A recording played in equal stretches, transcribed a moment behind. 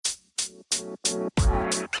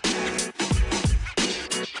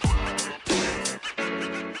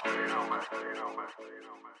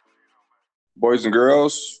Boys and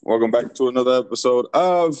girls, welcome back to another episode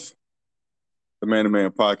of the Man to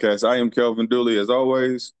Man podcast. I am Kelvin Dooley, as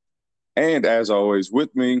always. And as always,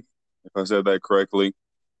 with me, if I said that correctly,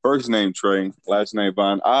 first name Trey, last name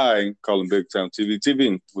Vaughn. I call him Big Time TV.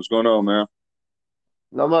 TV, what's going on, man?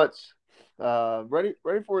 Not much. Ready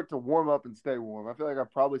for it to warm up and stay warm. I feel like I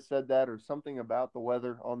probably said that or something about the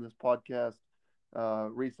weather on this podcast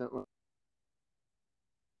recently.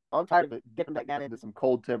 I'm tired of it dipping back down into some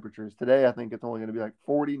cold temperatures. Today, I think it's only going to be like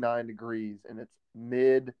 49 degrees, and it's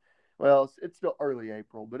it's still early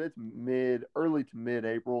April, but it's early to mid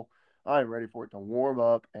April. I'm ready for it to warm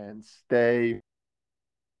up and stay.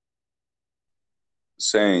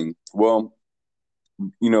 Saying, well,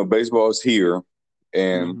 baseball is here,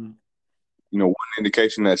 and one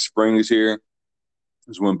indication that spring is here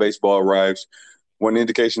is when baseball arrives. One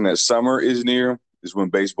indication that summer is near is when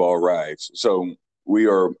baseball arrives. So we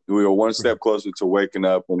are one step closer to waking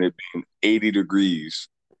up and it being 80 degrees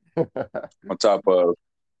on top of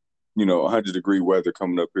 100-degree weather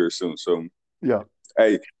coming up here soon. So yeah,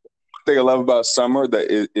 hey, one thing I love about summer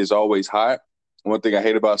that it is always hot. One thing I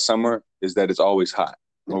hate about summer is that it's always hot.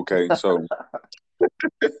 Okay, so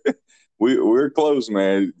we're close,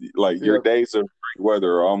 man. Like your days of great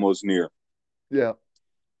weather are almost near. Yeah.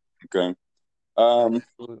 Okay.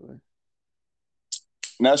 Absolutely.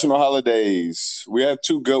 National holidays. We have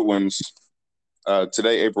two good ones.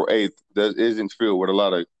 Today, April 8th, that isn't filled with a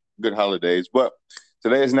lot of good holidays, but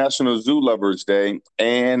today is National Zoo Lovers Day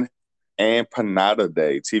and Empanada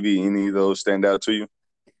Day. TV, any of those stand out to you?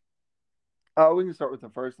 We can start with the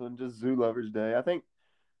first one, just Zoo Lovers Day. I think,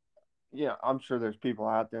 I'm sure there's people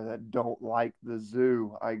out there that don't like the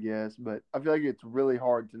zoo, I guess, but I feel like it's really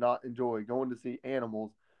hard to not enjoy going to see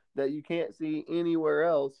animals that you can't see anywhere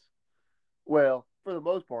else. Well, for the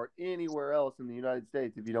most part, anywhere else in the United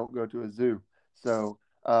States if you don't go to a zoo. So,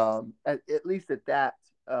 at least at that,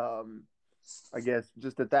 I guess,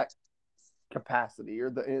 just at that capacity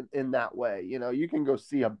or in that way, you can go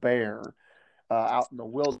see a bear out in the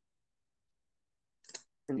wilderness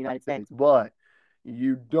in the United States, but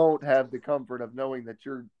you don't have the comfort of knowing that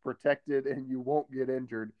you're protected and you won't get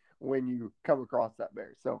injured when you come across that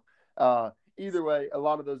bear. So, either way, a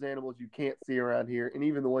lot of those animals you can't see around here, and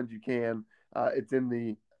even the ones you can, it's in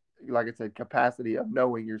the, like I said, capacity of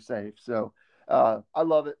knowing you're safe. So, I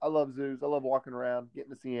love it. I love zoos. I love walking around,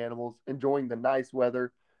 getting to see animals, enjoying the nice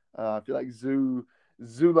weather. I feel like Zoo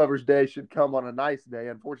Lovers Day should come on a nice day.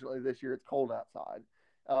 Unfortunately, this year it's cold outside.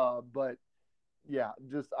 But yeah,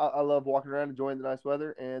 just I love walking around, enjoying the nice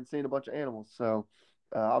weather, and seeing a bunch of animals. So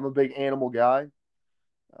I'm a big animal guy.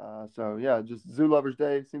 So yeah, just Zoo Lovers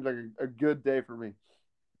Day seems like a good day for me.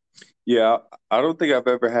 Yeah, I don't think I've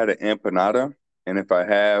ever had an empanada, and if I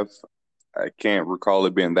have, I can't recall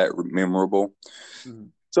it being that memorable. Mm-hmm.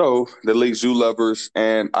 So the league zoo lovers,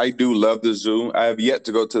 and I do love the zoo. I have yet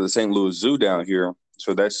to go to the St. Louis Zoo down here,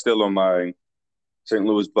 so that's still on my St.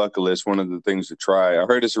 Louis bucket list. One of the things to try. I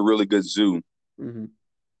heard it's a really good zoo.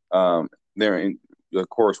 Mm-hmm. There, in, of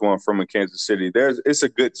course, one from in Kansas City. It's a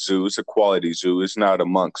good zoo. It's a quality zoo. It's not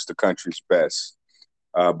amongst the country's best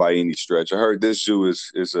by any stretch. I heard this zoo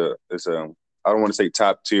is a I don't want to say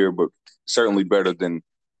top tier, but certainly better than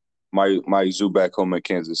my zoo back home in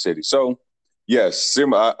Kansas City. So yes,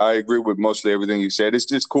 Sim, I agree with mostly everything you said. It's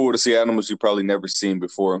just cool to see animals you probably never seen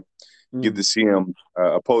before. Get to see them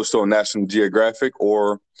opposed to on National Geographic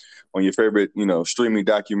or on your favorite, streaming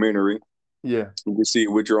documentary. Yeah. You can see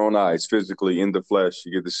it with your own eyes, physically in the flesh.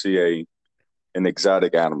 You get to see an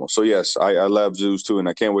exotic animal. So yes, I love zoos too, and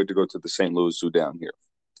I can't wait to go to the St. Louis Zoo down here.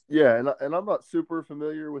 Yeah, and I'm not super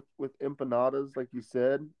familiar with empanadas, like you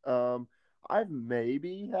said. I've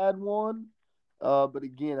maybe had one, but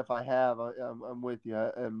again, if I have, I'm with you.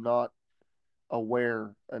 I am not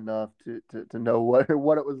aware enough to know what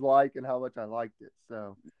it was like and how much I liked it.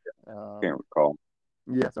 So, Can't recall.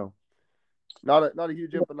 yeah, so not a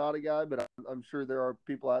huge empanada guy, but I'm sure there are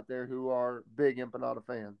people out there who are big empanada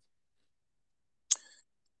fans.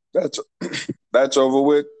 That's that's over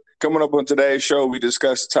with. Coming up on today's show, we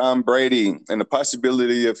discussed Tom Brady and the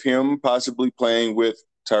possibility of him possibly playing with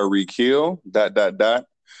Tyreek Hill. ...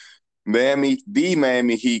 Miami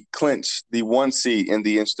Heat clinched the 1 seed in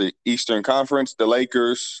the Eastern Conference. The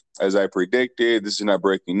Lakers, as I predicted, this is not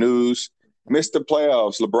breaking news, missed the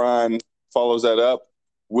playoffs. LeBron follows that up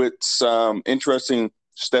with some interesting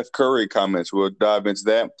Steph Curry comments. We'll dive into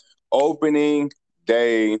that. Opening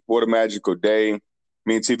day, what a magical day.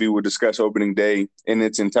 Me and TV will discuss opening day in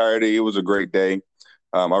its entirety. It was a great day.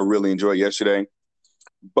 I really enjoyed yesterday.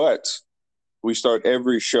 But we start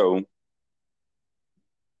every show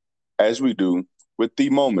as we do with the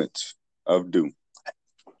moment of doom.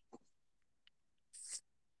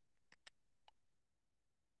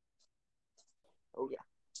 Oh yeah,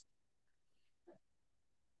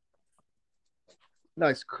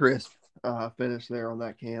 nice crisp finish there on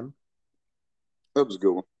that can. That was a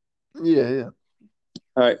good one. Yeah, yeah,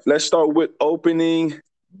 All right, let's start with opening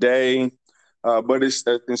day. But it's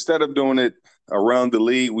instead of doing it around the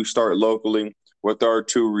league, we start locally with our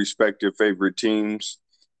two respective favorite teams.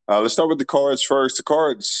 Let's start with the Cards first. The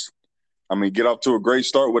Cards, I mean, get off to a great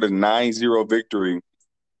start with a 9-0 victory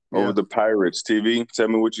over yeah. the Pirates. TV, tell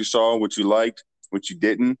me what you saw, what you liked, what you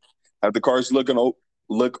didn't. Have the Cards look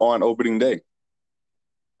on opening day?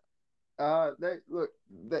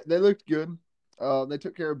 They looked good. They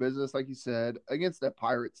took care of business, like you said, against that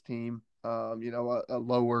Pirates team. A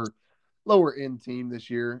lower end team this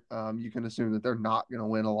year. You can assume that they're not going to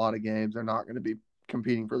win a lot of games. They're not going to be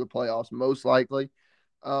competing for the playoffs, most likely.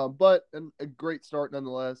 But a great start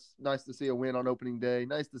nonetheless. Nice to see a win on opening day.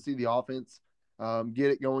 Nice to see the offense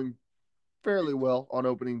get it going fairly well on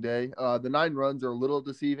opening day. The 9 runs are a little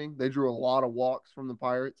deceiving. They drew a lot of walks from the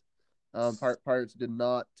Pirates. Pirates did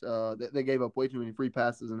not. They gave up way too many free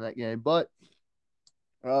passes in that game. But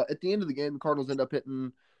at the end of the game, the Cardinals end up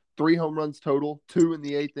hitting 3 home runs total, 2 in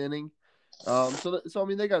the 8th inning. So I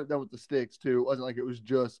mean, they got it done with the sticks too. It wasn't like it was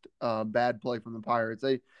just bad play from the Pirates.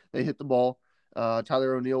 They hit the ball.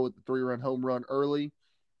 Tyler O'Neill with the 3-run home run early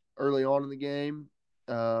on in the game.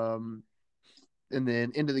 Um, and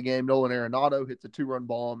then into the game, Nolan Arenado hits a 2-run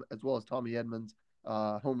bomb, as well as Tommy Edmonds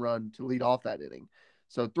home run to lead off that inning.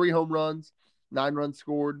 So 3 home runs, 9 runs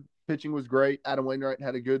scored. Pitching was great. Adam Wainwright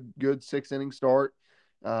had a good 6 inning start.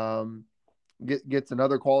 Um, gets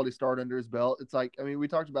another quality start under his belt. It's like, I mean, we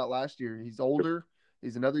talked about last year. He's older.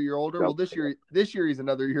 He's another year older. Well, this year he's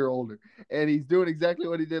another year older, and he's doing exactly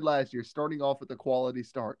what he did last year, starting off with a quality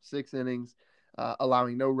start, 6 innings,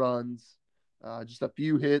 allowing no runs, just a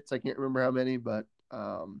few hits. I can't remember how many, but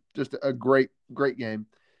just a great game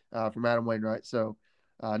from Adam Wainwright. So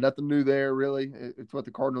nothing new there, really. It's what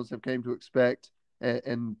the Cardinals have came to expect,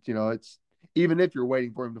 and it's even if you're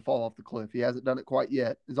waiting for him to fall off the cliff, he hasn't done it quite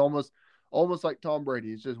yet. It's almost like Tom Brady.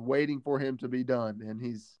 He's just waiting for him to be done, and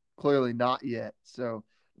he's clearly not yet. So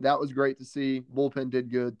that was great to see. Bullpen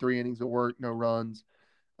did good. 3 innings of work, no runs.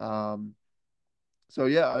 Um, so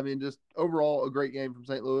yeah, I mean, just overall a great game from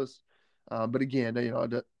St. Louis. But again, I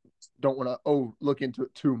don't want to look into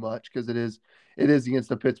it too much because it is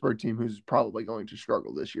against a Pittsburgh team who's probably going to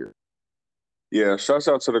struggle this year. Yeah, shouts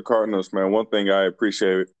out to the Cardinals, man. One thing I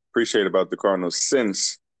appreciate about the Cardinals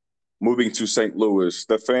since moving to St. Louis,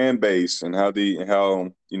 the fan base and how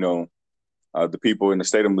the people in the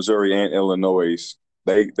state of Missouri and Illinois,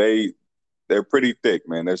 they're pretty thick,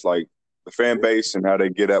 man. There's like the fan base and how they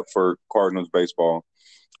get up for Cardinals baseball.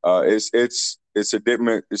 It's a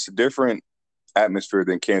different atmosphere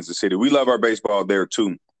than Kansas City. We love our baseball there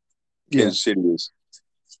too. Yeah, Kansas City is.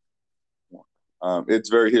 It's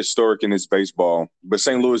very historic in its baseball, but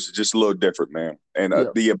St. Louis is just a little different, man. And yeah,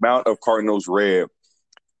 the amount of Cardinals red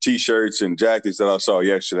T-shirts and jackets that I saw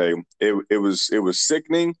yesterday, it was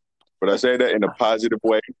sickening, but I say that in a positive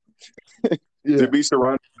way. To yeah. be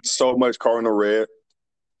surrounded with so much Cardinal red,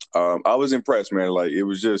 I was impressed, man. Like it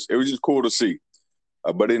was just cool to see,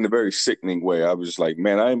 but in a very sickening way. I was just like,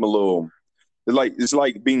 man, I am a little. It's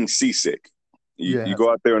like being seasick. You Yeah.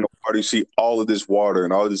 go out there in the water, you see all of this water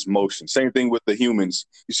and all of this motion. Same thing with the humans.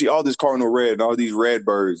 You see all this cardinal red and all these red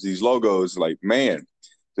birds, these logos. Like, man,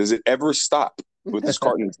 does it ever stop with this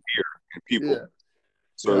Cardinals gear and people? Yeah.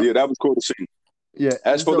 So Yeah. yeah, that was cool to see. Yeah.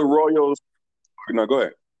 As And for the so Royals, no, go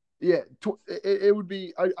ahead. yeah, it would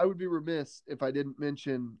be I would be remiss if I didn't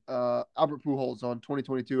mention Albert Pujols on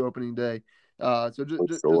 2022 opening day. So For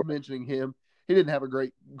just sure. mentioning him, he didn't have a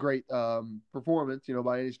great performance,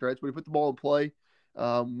 by any stretch, but he put the ball in play.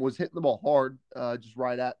 Was hitting the ball hard, just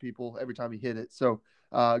right at people every time he hit it. So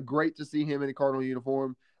great to see him in a Cardinal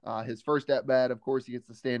uniform. His first at bat, of course, he gets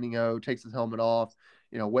the standing O, takes his helmet off,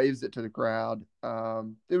 waves it to the crowd.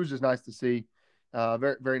 It was just nice to see.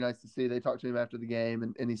 Very very nice to see. They talked to him after the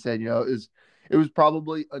game, and he said, it was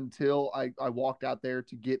probably until I walked out there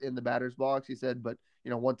to get in the batter's box. He said, but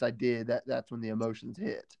once I did, that's when the emotions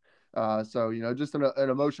hit. So just an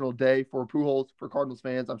emotional day for Pujols, for Cardinals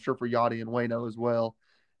fans. I'm sure for Yachty and Wayno as well.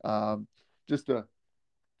 Um, just a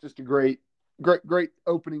just a great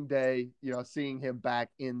opening day. Seeing him back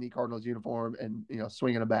in the Cardinals uniform and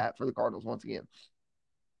swinging a bat for the Cardinals once again.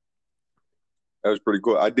 That was pretty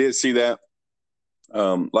cool. I did see that.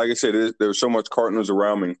 Like I said, there was so much Cardinals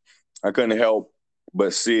around me. I couldn't help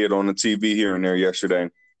but see it on the TV here and there yesterday.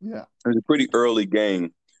 Yeah. It was a pretty early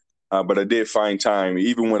game, but I did find time,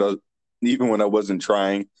 even when I wasn't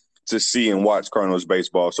trying, to see and watch Cardinals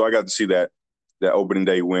baseball. So I got to see that opening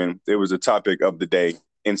day win. It was a topic of the day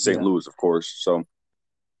in St. Yeah. Louis, of course. So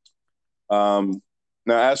now,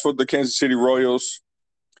 as for the Kansas City Royals,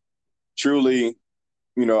 truly,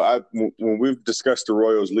 when we've discussed the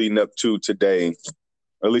Royals leading up to today,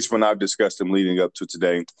 or at least when I've discussed them leading up to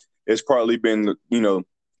today, it's partly been,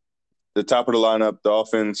 the top of the lineup, the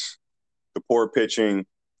offense, the poor pitching,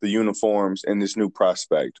 the uniforms, and this new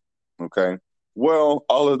prospect. Okay. Well,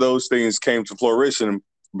 all of those things came to fruition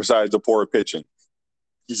besides the poor pitching.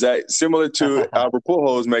 Zach, similar to Albert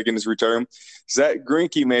Pujols making his return, Zach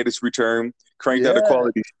Greinke made his return, cranked out a Yeah.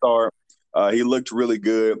 quality start. He looked really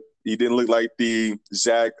good. He didn't look like the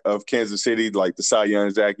Zach of Kansas City, like the Cy Young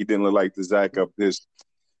Zach. He didn't look like the Zach of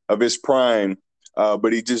his prime,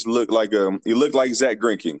 but he looked like Zach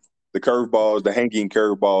Greinke. The curveballs, the hanging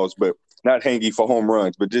curveballs, but not hanging for home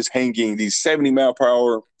runs, but just hanging these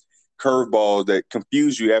 70-mile-per-hour curveballs that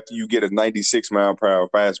confuse you after you get a 96-mile-per-hour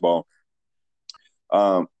fastball.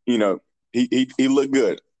 He looked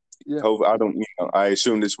good. Yeah. Hope I don't. I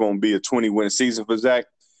assume this won't be a 20-win season for Zach,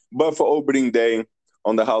 but for opening day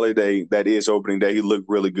on the holiday that is opening day, he looked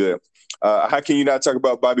really good. How can you not talk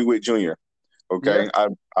about Bobby Witt Jr.? Yeah. Okay,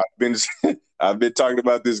 I've been I've been talking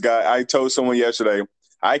about this guy. I told someone yesterday.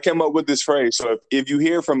 I came up with this phrase. So if you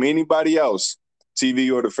hear from anybody else,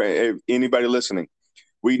 TV or anybody listening,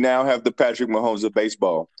 we now have the Patrick Mahomes of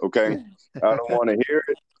baseball. Okay, I don't want to hear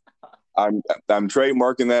it. I'm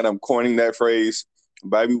trademarking that. I'm coining that phrase.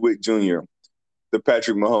 Bobby Witt Jr., the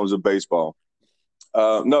Patrick Mahomes of baseball.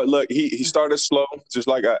 No, look, he started slow, just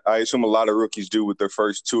like I assume a lot of rookies do with their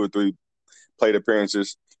first 2 or 3 plate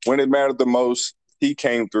appearances. When it mattered the most, he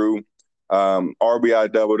came through.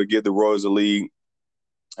 RBI double to give the Royals a lead.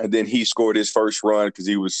 And then he scored his first run because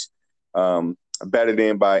he was batted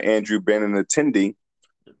in by Andrew Benintendi.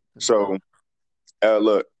 So,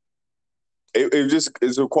 look,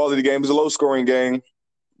 it's a quality game. It's a low-scoring game,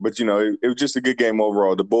 but, it was just a good game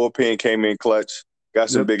overall. The bullpen came in clutch, got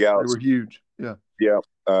some Yep. big They outs. were huge. Yeah. Yeah.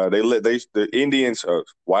 The Indians.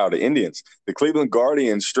 The Indians. The Cleveland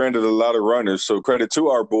Guardians stranded a lot of runners. So credit to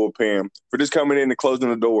our bullpen for just coming in and closing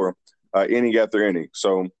the door inning after inning.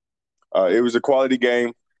 So it was a quality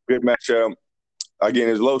game, good matchup. Again,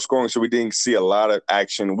 it's low scoring, so we didn't see a lot of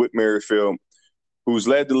action. Whit Merrifield, who's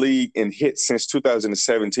led the league in hits since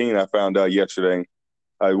 2017, I found out yesterday,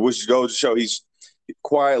 which goes to show he's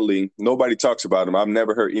quietly, nobody talks about him. I've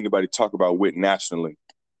never heard anybody talk about Whit nationally.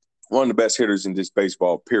 One of the best hitters in this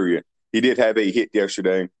baseball, period. He did have a hit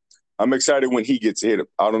yesterday. I'm excited when he gets a hit.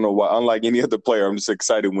 I don't know why. Unlike any other player, I'm just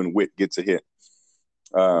excited when Whit gets a hit.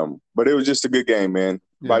 But it was just a good game, man.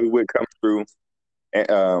 Yeah. Bobby Witt comes through.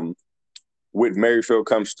 And, Whit Merrifield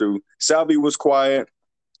comes through. Salvi was quiet.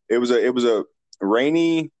 It was a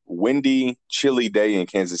rainy, windy, chilly day in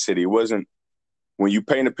Kansas City. It wasn't when you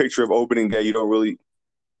paint a picture of opening day, you don't really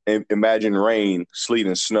imagine rain, sleet,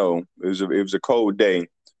 and snow. It was a cold day.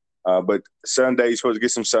 But Sunday, you're supposed to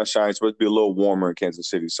get some sunshine. It's supposed to be a little warmer in Kansas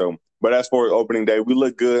City. So, but as for opening day, we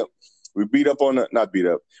look good. We beat up on not beat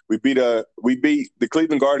up. We beat the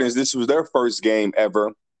Cleveland Guardians. This was their first game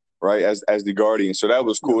ever, right? As the Guardians. So that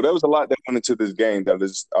was cool. There was a lot that went into this game that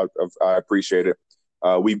is I appreciate it.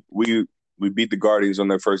 We beat the Guardians on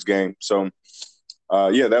their first game. So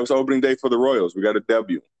that was opening day for the Royals. We got a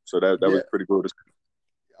W. So that was pretty cool.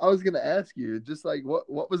 I was gonna ask you, just like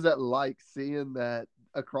what was that like seeing that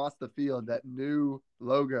across the field, that new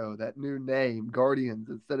logo, that new name, Guardians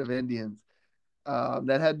instead of Indians?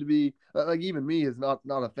 That had to be like, even me is not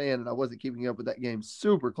a fan, and I wasn't keeping up with that game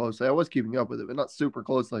super closely. I was keeping up with it, but not super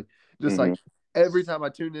closely. Just like every time I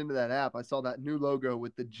tuned into that app, I saw that new logo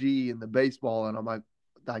with the G and the baseball, and I'm like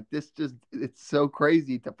this just it's so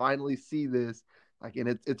crazy to finally see this. Like,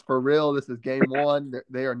 and it's for real. This is game one.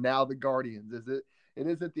 They are now the Guardians. Is it? It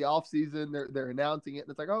isn't the off season. They're announcing it, and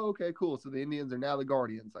it's like, oh, okay, cool. So the Indians are now the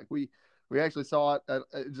Guardians. Like we actually saw it.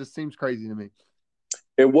 It just seems crazy to me.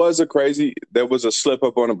 It was there was a slip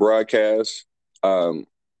up on the broadcast.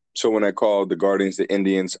 So when I called the Guardians the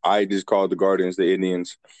Indians, I just called the Guardians the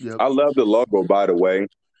Indians. Yep. I love the logo, by the way.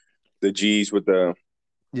 The G's with the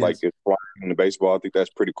like it's flying in the baseball. I think that's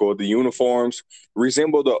pretty cool. The uniforms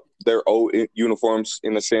resemble their old uniforms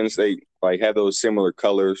in a sense. They like have those similar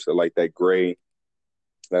colors, so like that gray,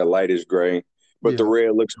 that lightish gray. But the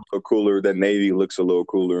red looks a little cooler. That navy looks a little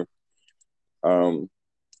cooler.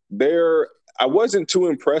 I wasn't too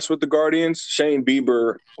impressed with the Guardians. Shane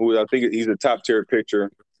Bieber, who I think he's a top tier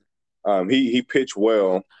pitcher, he pitched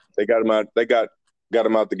well. They got him out. Got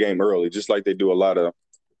him out the game early, just like they do a lot of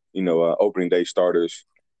opening day starters.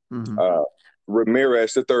 Mm-hmm. Uh,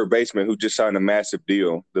 Ramirez, the third baseman, who just signed a massive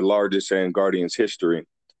deal, the largest in Guardians history.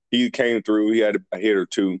 He came through. He had a hit or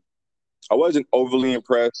two. I wasn't overly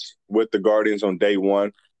impressed with the Guardians on day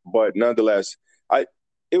one, but nonetheless, I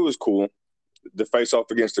it was cool. The face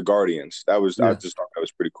off against the Guardians. I Yeah, just thought that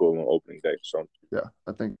was pretty cool on opening day. So yeah.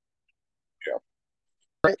 I think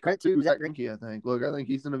yeah, credit to Zach Greinke. I think. Look, I think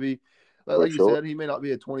he's going to be, for like you sure. said, he may not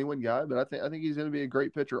be a 20-win guy, but I think he's going to be a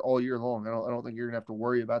great pitcher all year long. I don't think you're going to have to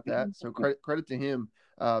worry about that. So credit to him,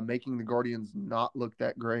 making the Guardians not look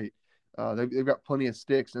that great. They've got plenty of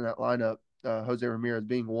sticks in that lineup. Jose Ramirez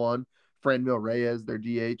being one, Franmil Reyes, their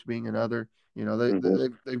DH, being another. You know, Hmm.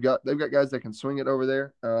 they've got guys that can swing it over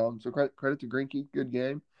there. So credit to Greinke, good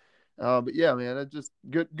game. But yeah, man, it's just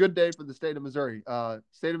good day for the state of Missouri.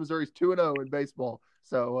 State of Missouri's 2-0 in baseball.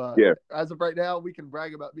 So Yeah, as of right now, we can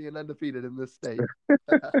brag about being undefeated in this state.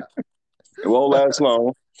 it won't last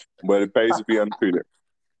long, but it pays to be undefeated.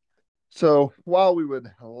 So while we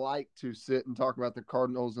would like to sit and talk about the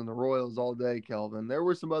Cardinals and the Royals all day, Kelvin, there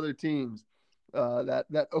were some other teams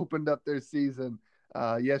that opened up their season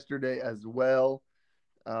yesterday as well.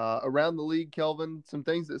 Around the league, Kelvin, some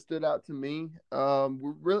things that stood out to me.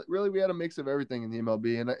 Really, we had a mix of everything in the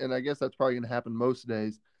MLB, and I guess that's probably going to happen most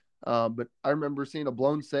days. But I remember seeing a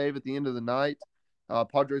blown save at the end of the night.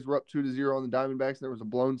 Padres were up 2-0 on the Diamondbacks, and there was a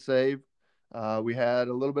blown save. We had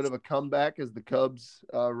a little bit of a comeback as the Cubs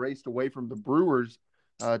raced away from the Brewers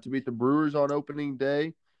to beat the Brewers on opening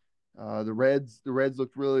day. The Reds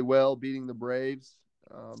looked really well, beating the Braves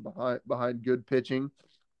behind good pitching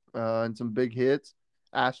and some big hits.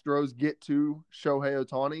 Astros get to Shohei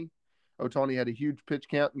Ohtani. Ohtani had a huge pitch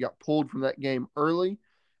count and got pulled from that game early.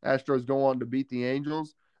 Astros go on to beat the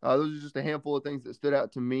Angels. Those are just a handful of things that stood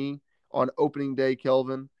out to me on opening day,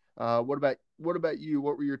 Kelvin. What about you?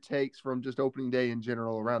 What were your takes from just opening day in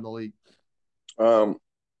general around the league? Um,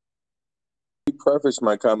 I preface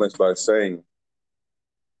my comments by saying,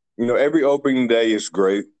 every opening day is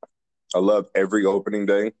great. I love every opening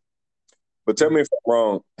day. But tell Mm-hmm. me if I'm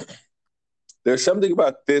wrong. There's something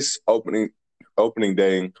about this opening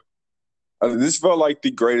day. This felt like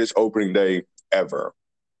the greatest opening day ever.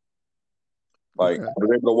 Like Okay. I was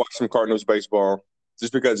able to watch some Cardinals baseball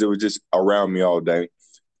just because it was just around me all day.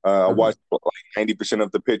 I Uh-huh. watched like 90%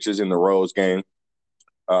 of the pitches in the Royals game.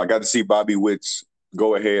 I got to see Bobby Witt's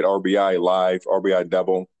go ahead RBI live, RBI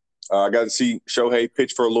double. I got to see Shohei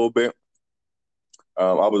pitch for a little bit.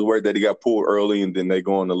 I was worried that he got pulled early and then they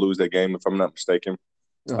go on to lose that game, if I'm not mistaken.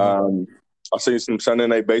 Uh-huh. Um, I see some Sunday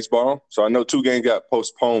night baseball. So I know two games got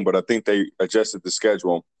postponed, but I think they adjusted the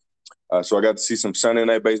schedule. So I got to see some Sunday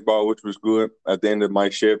night baseball, which was good at the end of my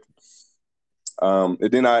shift. And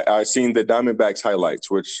then I seen the Diamondbacks highlights,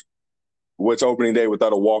 what's opening day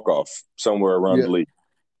without a walk-off somewhere around Yeah. the league.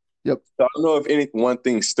 Yep. So I don't know if any one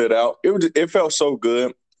thing stood out. It felt so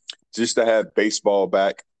good just to have baseball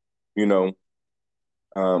back, you know.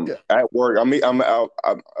 Yeah. At work, I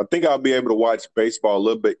think I'll be able to watch baseball a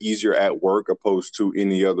little bit easier at work opposed to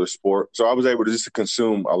any other sport. So I was able to just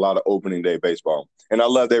consume a lot of opening day baseball, and I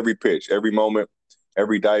loved every pitch, every moment,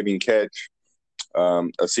 every diving catch. I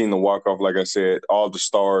seen the walk off, like I said, all the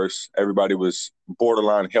stars. Everybody was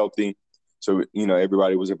borderline healthy, so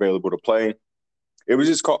everybody was available to play. It was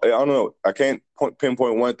just I don't know. I can't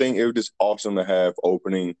pinpoint one thing. It was just awesome to have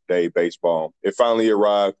opening day baseball. It finally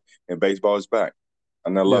arrived, and baseball is back,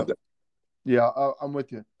 and I Yeah. loved it. Yeah, I'm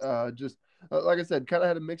with you. Just like I said, kind of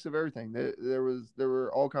had a mix of everything. There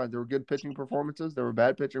were all kinds. There were good pitching performances. There were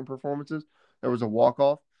bad pitching performances. There was a walk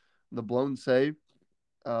off, the blown save,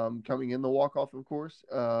 coming in the walk off, of course.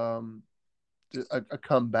 A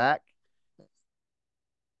comeback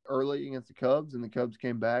early against the Cubs, and the Cubs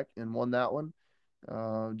came back and won that one.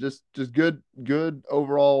 Just good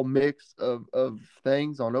overall mix of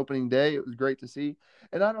things on opening day. It was great to see,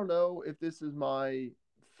 and I don't know if this is my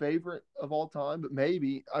favorite of all time, but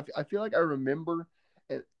maybe I feel like I remember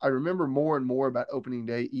more and more about opening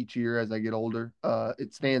day each year as I get older.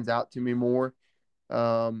 It stands out to me more.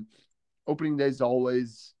 Um, Opening day is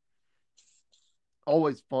always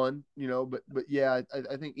fun, but yeah,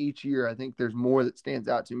 I think each year I think there's more that stands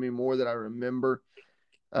out to me, more that I remember.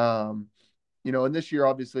 Um, and this year,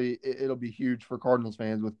 obviously, it'll be huge for Cardinals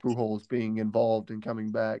fans with Pujols being involved and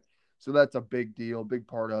coming back. So that's a big deal, big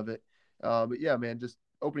part of it. But yeah, man, just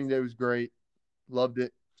opening day was great. Loved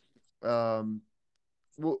it. Um,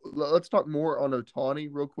 well, let's talk more on Ohtani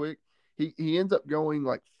real quick. He ends up going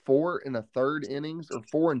like 4 1/3 innings or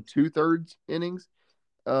 4 2/3 innings.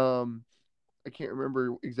 Um, I can't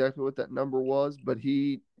remember exactly what that number was, but 4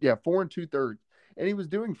 2/3, and he was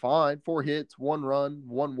doing fine. 4 hits, 1 run,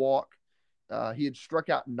 1 walk. He had struck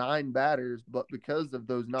out 9 batters, but because of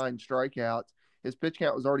those 9 strikeouts, his pitch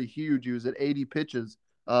count was already huge. He was at 80 pitches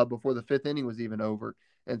before the 5th inning was even over,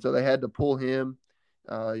 and so they had to pull him.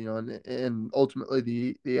 And ultimately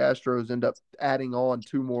the Astros end up adding on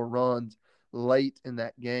 2 more runs late in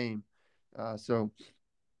that game. So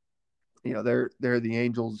they're the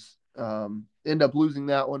Angels end up losing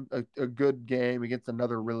that one. A good game against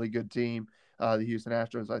another really good team. The Houston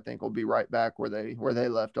Astros, I think, will be right back where they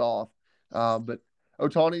left off. But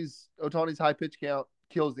Otani's high pitch count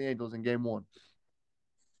kills the Angels in Game 1.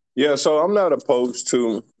 Yeah, so I'm not opposed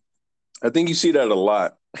to. I think you see that a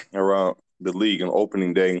lot around the league on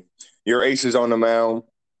opening day. Your ace is on the mound.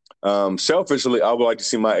 Selfishly, I would like to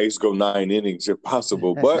see my ace go 9 innings if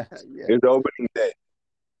possible, but Yeah. it's opening day. Yep.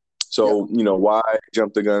 So, why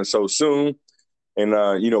jump the gun so soon and,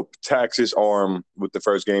 tax his arm with the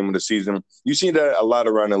first game of the season? You see that a lot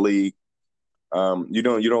around the league. You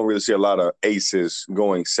don't really see a lot of aces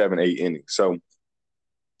going 7, 8 innings. So,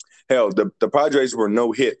 hell, the Padres were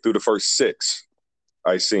no hit through the first 6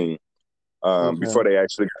 I seen before they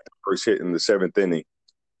actually got the first hit in the 7th inning.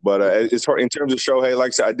 But it's hard in terms of Shohei. Like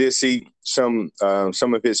I said, I did see some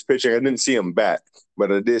of his pitching. I didn't see him bat, but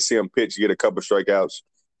I did see him pitch, get a couple strikeouts.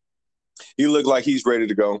 He looked like he's ready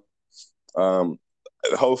to go.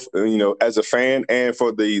 Hope as a fan and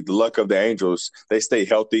for the luck of the Angels, they stay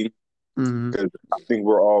healthy because I think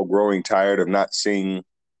we're all growing tired of not seeing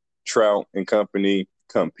Trout and company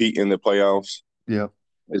compete in the playoffs. Yeah.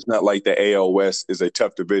 It's not like the AL West is a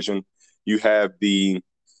tough division. You have the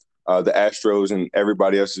Astros and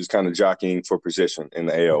everybody else is kind of jockeying for position in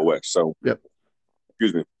the AL West. So,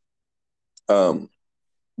 excuse me.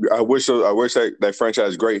 I wish that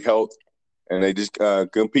franchise great health and they just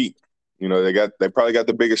compete. They probably got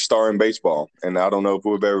the biggest star in baseball, and I don't know if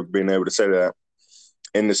we've ever been able to say that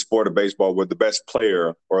in the sport of baseball, where the best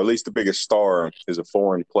player, or at least the biggest star, is a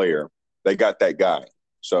foreign player. They got that guy,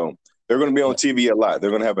 so they're going to be on TV a lot. They're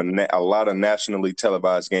going to have a lot of nationally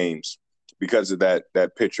televised games because of that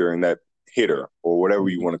pitcher and that hitter, or whatever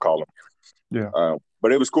you want to call him. Yeah.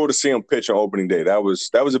 But it was cool to see him pitch on opening day. That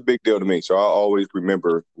was a big deal to me. So I always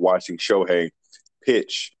remember watching Shohei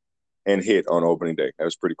pitch and hit on opening day. That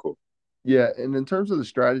was pretty cool. Yeah, and in terms of the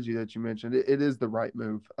strategy that you mentioned, it is the right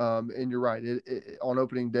move. And you're right. On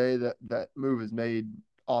opening day, that move is made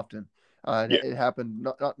often. It happened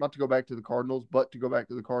not to go back to the Cardinals, but to go back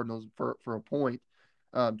to the Cardinals for a point,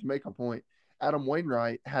 to make a point. Adam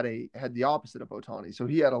Wainwright had the opposite of Otani, so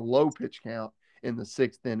he had a low pitch count in the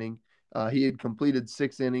 6th inning. He had completed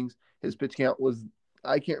 6 innings. His pitch count was,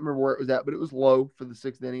 I can't remember where it was at, but it was low for the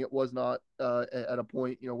 6th inning. It was not at a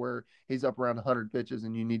point, where he's up around 100 pitches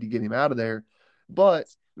and you need to get him out of there. But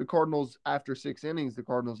the Cardinals, after 6 innings, the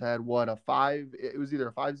Cardinals had it was either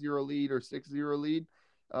a 5-0 lead or 6-0 lead.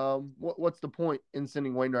 What's the point in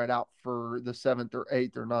sending Wainwright out for the 7th or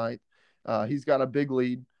 8th or 9th? He's got a big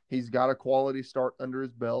lead. He's got a quality start under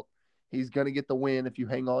his belt. He's going to get the win if you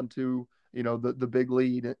hang on to, the big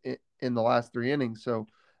lead in the last 3 innings. So,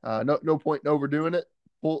 no point in overdoing it.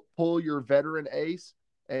 Pull your veteran ace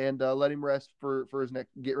and let him rest for his next.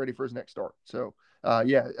 Get ready for his next start. So,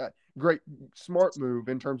 great, smart move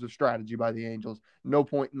in terms of strategy by the Angels. No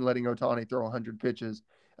point in letting Otani throw 100 pitches,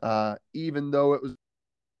 even though it was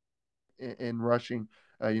in rushing,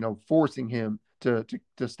 forcing him to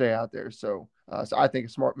stay out there. So I think a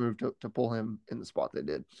smart move to pull him in the spot they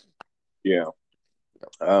did. Yeah.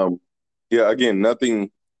 Again,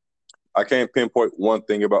 nothing. I can't pinpoint one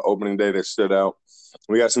thing about opening day that stood out.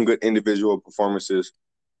 We got some good individual performances.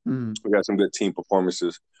 We got some good team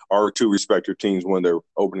performances. Our 2 respective teams won their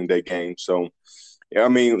opening day games. So,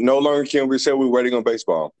 no longer can we say we're waiting on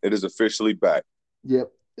baseball. It is officially back.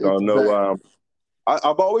 Yep. So,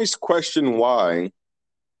 I've always questioned why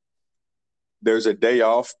there's a day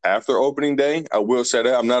off after opening day. I will say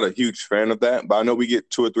that I'm not a huge fan of that, but I know we get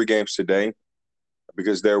 2 or 3 games today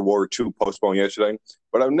because there were 2 postponed yesterday.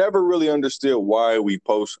 But I've never really understood why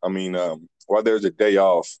why there's a day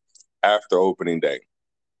off after opening day.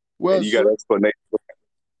 Well, and you got an explanation.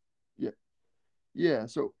 Yeah.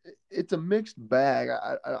 So it's a mixed bag.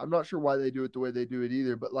 I'm not sure why they do it the way they do it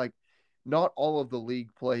either, but not all of the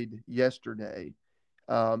league played yesterday.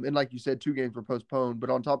 And like you said, 2 games were postponed, but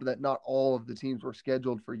on top of that, not all of the teams were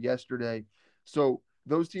scheduled for yesterday. So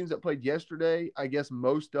those teams that played yesterday, I guess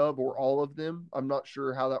most of or all of them, I'm not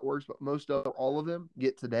sure how that works, but most of or all of them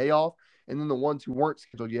get today off. And then the ones who weren't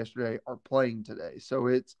scheduled yesterday are playing today. So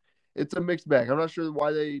it's a mixed bag. I'm not sure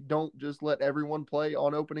why they don't just let everyone play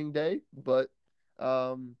on opening day, but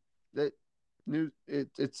that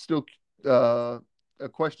it's still a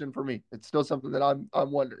question for me. It's still something that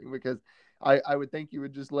I'm wondering because I would think you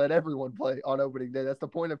would just let everyone play on opening day. That's the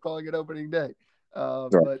point of calling it opening day.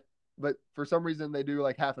 Right. But for some reason they do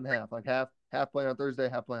like half and half, like half play on Thursday,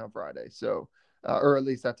 half play on Friday. So, or at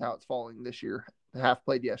least that's how it's falling this year. Half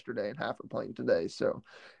played yesterday and half are playing today. So,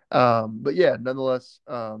 but yeah, nonetheless,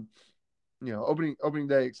 opening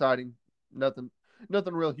day exciting. Nothing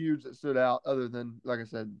nothing real huge that stood out other than, like I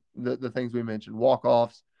said, the things we mentioned: walk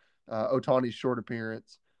offs, Otani's short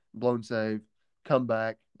appearance, blown save,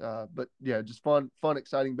 comeback. But yeah, just fun,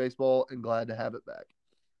 exciting baseball, and glad to have it back.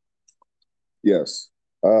 Yes.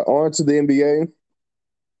 On to the NBA.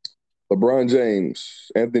 LeBron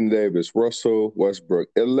James, Anthony Davis, Russell Westbrook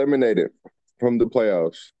eliminated from the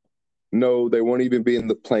playoffs. No, they won't even be in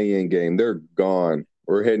the play-in game. They're gone.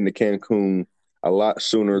 We're heading to Cancun a lot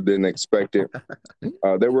sooner than expected.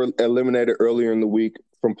 They were eliminated earlier in the week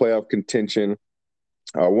from playoff contention.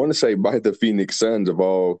 I want to say by the Phoenix Suns of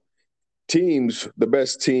all teams, the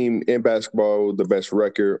best team in basketball, the best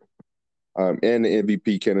record, and the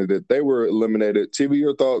MVP candidate. They were eliminated. TV,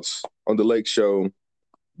 your thoughts on the Lake Show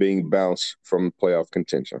being bounced from playoff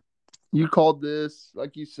contention? You called this,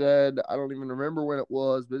 like you said. I don't even remember when it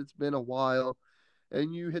was, but it's been a while,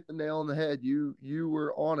 and you hit the nail on the head. You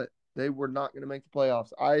were on it. They were not going to make the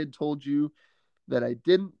playoffs. I had told you that I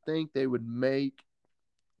didn't think they would make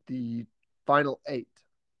the final eight,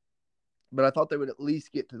 but I thought they would at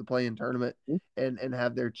least get to the play-in tournament and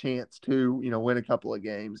have their chance to win a couple of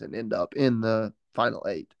games and end up in the final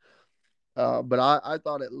eight. But I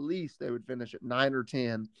thought at least they would finish at 9 or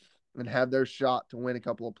 10 and have their shot to win a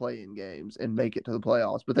couple of play-in games and make it to the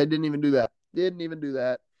playoffs. But they didn't even do that. Didn't even do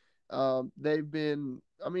that. They've been,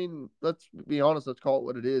 I mean, let's be honest. Let's call it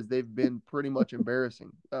what it is. They've been pretty much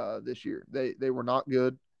embarrassing this year. They were not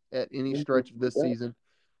good at any stretch of this season.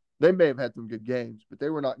 They may have had some good games, but they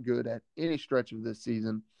were not good at any stretch of this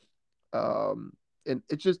season. And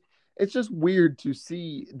it's just weird to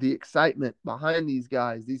see the excitement behind these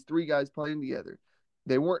guys, these three guys playing together.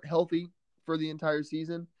 They weren't healthy for the entire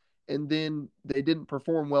season, and then they didn't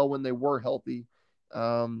perform well when they were healthy.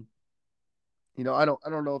 Um, I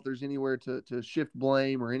don't know if there's anywhere to shift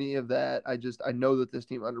blame or any of that. I know that this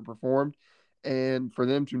team underperformed, and for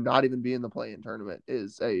them to not even be in the play-in tournament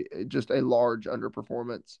is just a large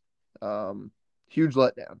underperformance. Huge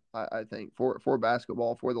letdown, I think, for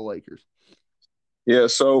basketball for the Lakers. Yeah,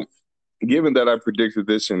 so given that I predicted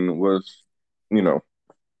this and was, you know,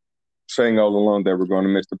 saying all along that we're going to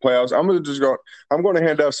miss the playoffs, I'm going to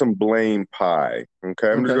hand out some blame pie.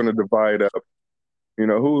 Okay, I'm just Okay. going to divide up.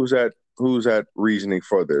 Who's at reasoning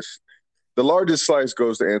for this? The largest slice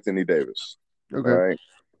goes to Anthony Davis. All Okay. right,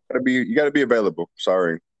 you got to be available.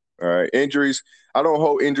 Sorry. All right, injuries. I don't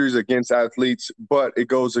hold injuries against athletes, but it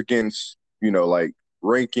goes against like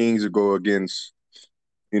rankings. It go against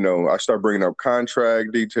I start bringing up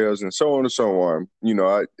contract details and so on and so on.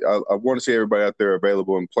 I want to see everybody out there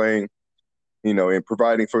available and playing, and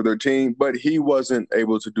providing for their team, but he wasn't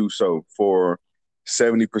able to do so for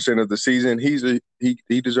 70% of the season.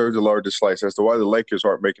 He deserves the largest slice as to why the Lakers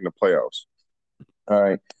aren't making the playoffs. All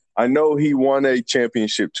right. I know he won a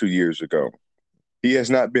championship 2 years ago. He has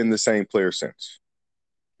not been the same player since.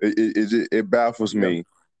 It baffles Yeah. me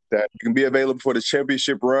that you can be available for the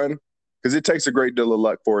championship run because it takes a great deal of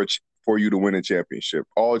luck for you to win a championship.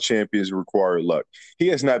 All champions require luck. He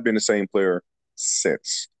has not been the same player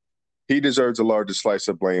since. He deserves a larger slice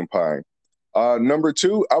of blame pie. Number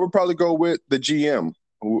two, I would probably go with the GM,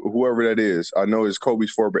 whoever that is. I know it's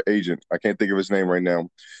Kobe's former agent. I can't think of his name right now.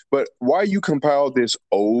 But why you compile this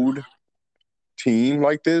old team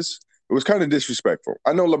like this? It was kind of disrespectful.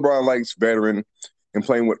 I know LeBron likes veteran and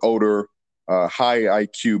playing with older, high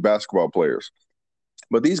IQ basketball players.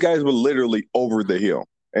 But these guys were literally over the hill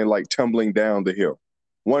and like tumbling down the hill,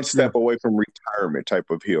 one Yeah. step away from retirement type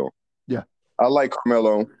of hill. Yeah. I like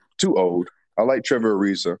Carmelo, too old. I like Trevor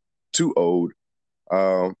Ariza, too old.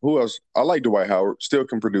 Who else? I like Dwight Howard, still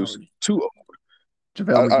can produce, too old.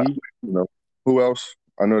 JaVale McGee. You know, who else?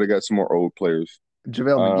 I know they got some more old players.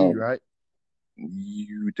 JaVale McGee, Um, right?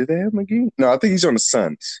 did they have McGee? No, I think he's on the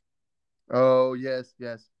Suns. Oh, yes,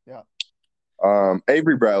 yes. Yeah.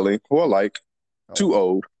 Avery Bradley, who I like, Oh, too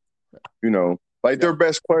old. Like yeah. their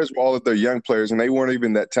best players were all of their young players, and they weren't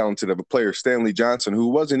even that talented of a player. Stanley Johnson, who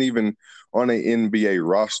wasn't even on an NBA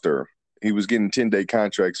roster, he was getting 10-day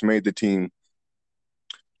contracts, made the team.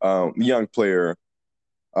 Young player,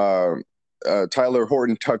 uh, Tyler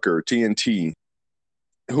Horton Tucker, TNT,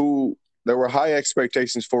 who there were high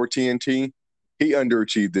expectations for TNT. He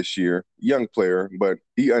underachieved this year. Young player, but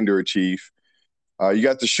he underachieved. You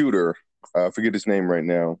got the shooter. I forget his name right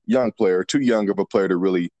now. Young player, too young of a player to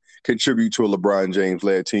really contribute to a LeBron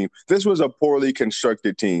James-led team. This was a poorly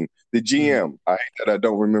constructed team. The GM, I hate that I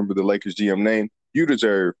don't remember the Lakers GM name. You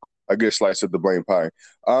deserve a good slice of the blame pie.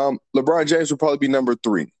 LeBron James will probably be number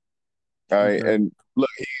 3. All right, Okay. and look,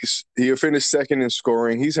 he'll finish second in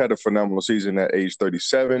scoring. He's had a phenomenal season at age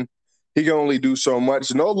 37. He can only do so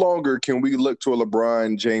much. No longer can we look to a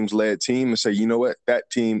LeBron James-led team and say, you know what, that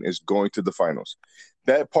team is going to the finals.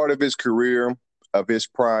 That part of his career, of his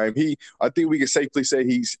prime, I think we can safely say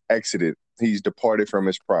he's exited. He's departed from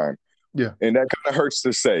his prime. Yeah. And that kind of hurts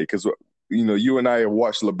to say because, you and I have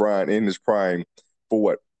watched LeBron in his prime for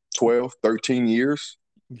what, 12, 13 years?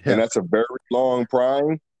 And Yeah. that's a very long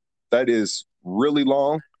prime. That is really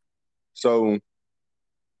long. So,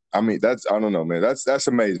 I mean, I don't know, man. That's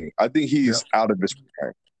amazing. I think Yeah. he's out of his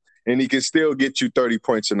prime. And he can still get you 30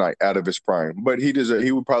 points a night out of his prime. But he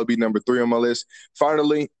would probably be number 3 on my list.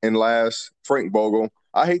 Finally, and last, Frank Vogel.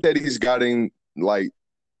 I hate that he's gotten, like,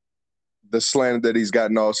 the slant that he's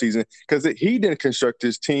gotten all season because he didn't construct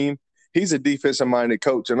his team. He's a defensive-minded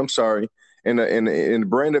coach, and I'm sorry. In the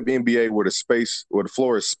brand of NBA where the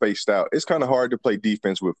floor is spaced out, it's kind of hard to play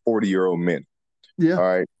defense with 40-year-old men. Yeah. All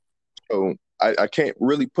right. So I can't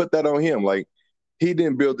really put that on him. Like, he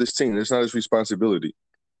didn't build this team. It's not his responsibility.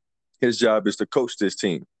 His job is to coach this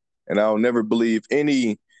team. And I'll never believe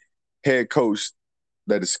any head coach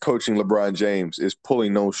that is coaching LeBron James is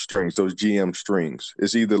pulling those strings, those GM strings.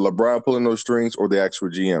 It's either LeBron pulling those strings or the actual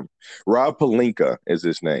GM. Rob Pelinka is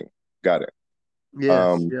his name. Got it.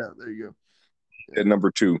 Yes. Yeah. There you go. At number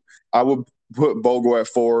 2. I would put Vogel at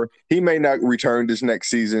 4. He may not return this next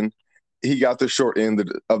season. He got the short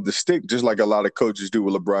end of the stick, just like a lot of coaches do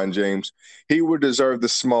with LeBron James. He would deserve the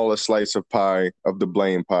smallest slice of pie, of the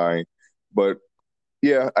blame pie. But,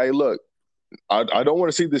 yeah, hey, look, I don't want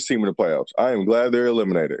to see this team in the playoffs. I am glad they're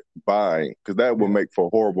eliminated. Bye, because that would make for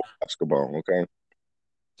horrible basketball, okay?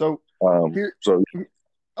 So, here, so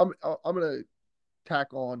I'm gonna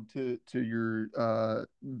tack on to your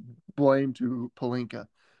blame to Palinka.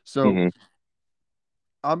 So mhm.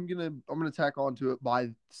 I'm gonna tack on to it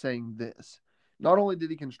by saying this. Not only did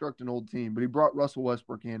he construct an old team, but he brought Russell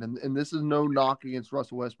Westbrook in, and this is no knock against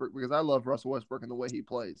Russell Westbrook because I love Russell Westbrook and the way he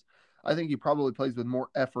plays. I think he probably plays with more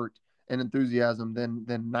effort and enthusiasm than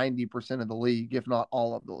 90% of the league, if not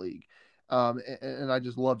all of the league. And I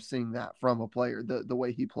just love seeing that from a player, the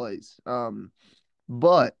way he plays.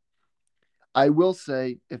 But I will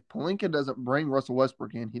say, if Palinka doesn't bring Russell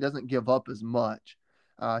Westbrook in, he doesn't give up as much.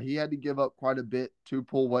 He had to give up quite a bit to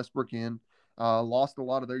pull Westbrook in. Lost a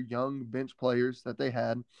lot of their young bench players that they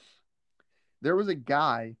had. There was a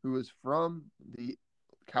guy who was from the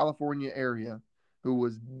California area who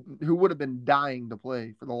would have been dying to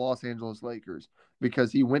play for the Los Angeles Lakers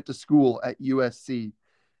because he went to school at USC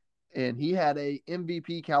and he had a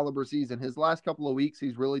MVP caliber season. His last couple of weeks,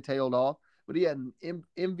 he's really tailed off, but he had an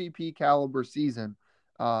MVP caliber season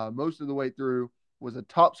most of the way through. Was a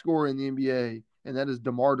top scorer in the NBA, and that is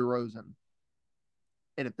DeMar DeRozan.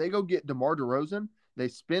 And if they go get DeMar DeRozan, they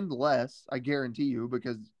spend less, I guarantee you,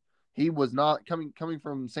 because he was not coming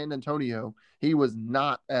from San Antonio. He was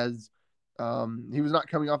not he was not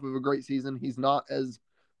coming off of a great season. He's not as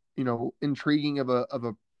intriguing of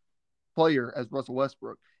a player as Russell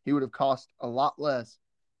Westbrook. He would have cost a lot less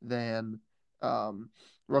than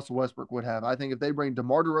Russell Westbrook would have. I think if they bring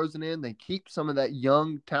DeMar DeRozan in, they keep some of that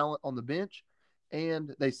young talent on the bench,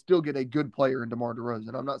 and they still get a good player in DeMar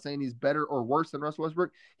DeRozan. I'm not saying he's better or worse than Russell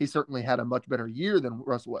Westbrook. He certainly had a much better year than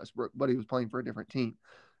Russell Westbrook, but he was playing for a different team.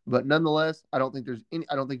 But nonetheless, I don't think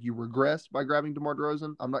you regress by grabbing DeMar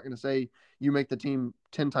DeRozan. I'm not going to say you make the team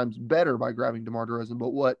 10 times better by grabbing DeMar DeRozan, but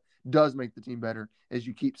what does make the team better is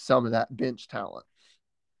you keep some of that bench talent.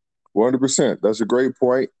 100%. That's a great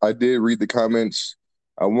point. I did read the comments.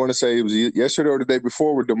 I want to say it was yesterday or the day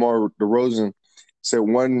before where DeMar DeRozan said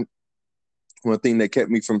one thing that kept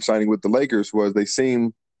me from signing with the Lakers was they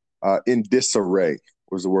seem in disarray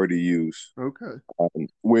was the word he used. Okay.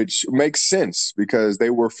 Which makes sense because they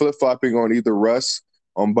were flip-flopping on either Russ,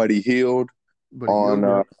 on Buddy Hield, on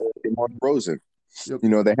DeMar DeRozan. Yep.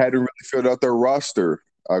 They hadn't really filled out their roster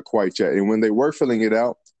quite yet. And when they were filling it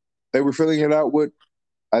out, they were filling it out with,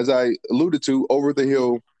 as I alluded to,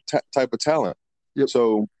 over-the-hill type of talent. Yep.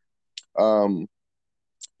 So,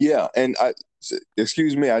 yeah, and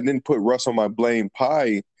excuse me, I didn't put Russ on my blame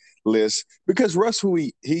pie list because Russ,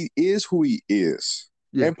 he is who he is.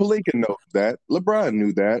 Yeah. And Pelinka knows that. LeBron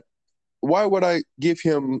knew that. Why would I give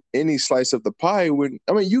him any slice of the pie when,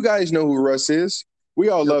 you guys know who Russ is. We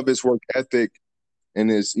all love his work ethic and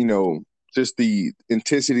his, just the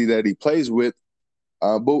intensity that he plays with.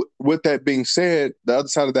 But with that being said, the other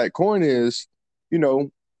side of that coin is, he's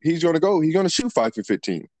going to shoot 5 for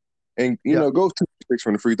 15. and Yeah. go 2 6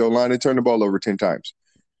 from the free throw line and turn the ball over 10 times.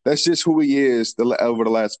 That's just who he is over the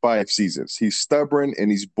last 5 seasons. He's stubborn and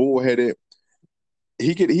he's bullheaded.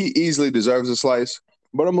 He easily deserves a slice,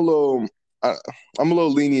 but I'm a little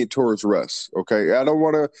lenient towards Russ. Okay, I don't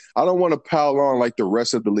want to pile on like the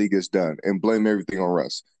rest of the league has done and blame everything on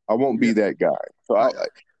Russ. I won't Yeah. be that guy. So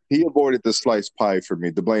he avoided the slice pie for me,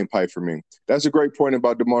 the blame pie for me. That's a great point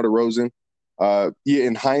about DeMar DeRozan. Yeah,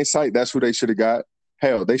 in hindsight, that's who they should have got.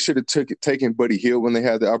 Hell, they should have taken Buddy Hield when they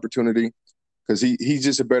had the opportunity because he's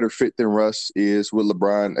just a better fit than Russ is with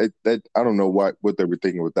LeBron. I don't know what they were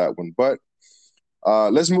thinking with that one, but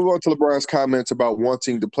let's move on to LeBron's comments about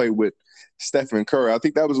wanting to play with Stephen Curry. I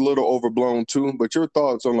think that was a little overblown too. But your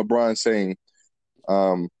thoughts on LeBron saying,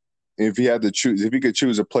 um, if he could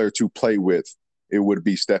choose a player to play with, it would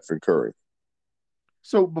be Stephen Curry.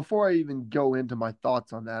 So before I even go into my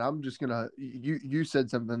thoughts on that, I'm just gonna you said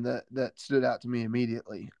something that stood out to me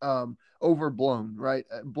immediately. Overblown, right?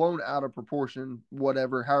 Blown out of proportion,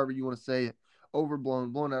 whatever, however you want to say it. Overblown,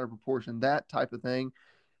 blown out of proportion, that type of thing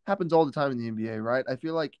happens all the time in the NBA, right? I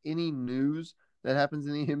feel like any news that happens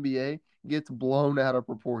in the NBA gets blown out of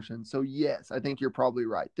proportion. So yes, I think you're probably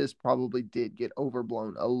right. This probably did get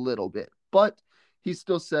overblown a little bit, but he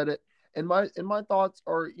still said it. And my thoughts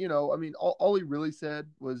are, I mean, all he really said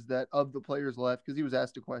was that of the players left, because he was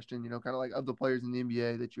asked a question, kind of like of the players in the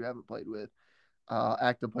NBA that you haven't played with,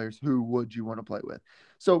 active players, who would you want to play with?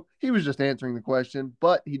 So he was just answering the question,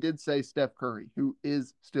 but he did say Steph Curry, who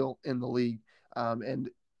is still in the league, and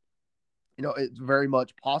it's very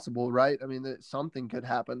much possible, right? I mean, that something could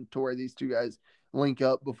happen to where these two guys link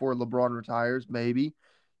up before LeBron retires, maybe.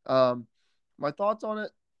 Um, my thoughts on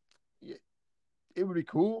it, it would be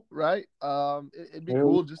cool, right? It'd be Hell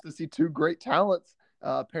cool just to see two great talents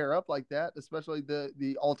pair up like that, especially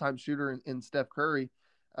the all time shooter in Steph Curry,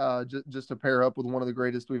 just to pair up with one of the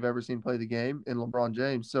greatest we've ever seen play the game in LeBron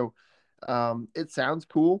James. So it sounds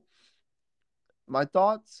cool. My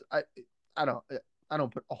thoughts, I don't. I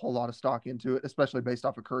don't put a whole lot of stock into it, especially based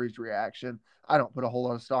off of Curry's reaction. I don't put a whole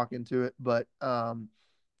lot of stock into it, but I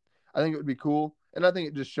think it would be cool, and I think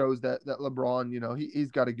it just shows that LeBron,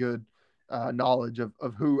 he's got a good knowledge of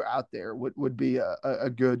who out there would be a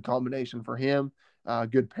good combination for him,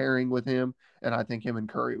 good pairing with him, and I think him and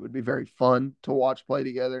Curry would be very fun to watch play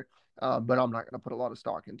together. But I'm not going to put a lot of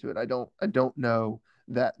stock into it. I don't know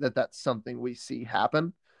that's something we see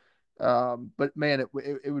happen. But man,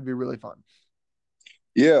 it would be really fun.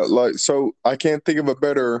 yeah, so I can't think of a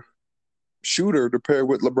better shooter to pair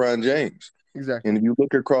with LeBron James. Exactly. And if you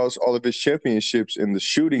look across all of his championships and the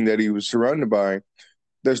shooting that he was surrounded by,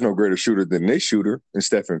 there's no greater shooter than this shooter and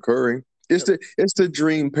Stephen Curry. It's Yep. the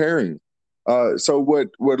dream pairing. So what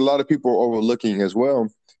a lot of people are overlooking as well,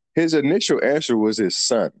 his initial answer was his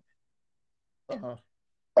son. Uh-huh.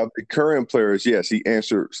 Of the current players, yes, he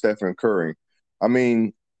answered Stephen Curry. I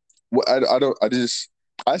mean,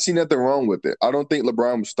 I see nothing wrong with it. I don't think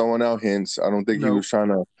LeBron was throwing out hints. I don't think he was Nope. trying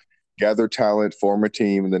to gather talent, form a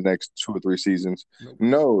team in the next 2 or 3 seasons. Nope.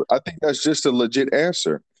 No, I think that's just a legit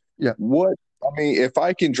answer. Yeah. What I mean, if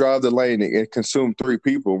I can drive the lane and consume 3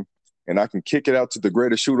 people, and I can kick it out to the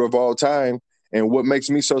greatest shooter of all time, and what makes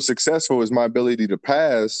me so successful is my ability to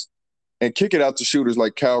pass and kick it out to shooters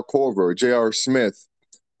like Kyle Korver, J.R. Smith,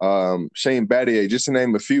 Shane Battier, just to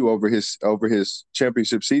name a few over his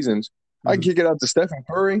championship seasons. I can Mm-hmm. kick it out to Stephen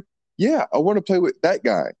Curry. Yeah, I want to play with that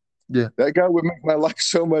guy. Yeah. That guy would make my life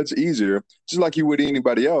so much easier, just like you would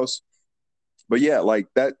anybody else. But yeah, like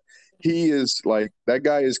that, he is like that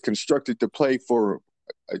guy is constructed to play for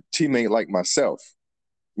a teammate like myself.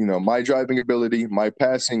 My driving ability, my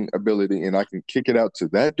passing ability, and I can kick it out to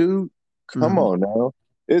that dude. Come Mm-hmm. on now,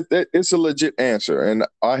 it's a legit answer, and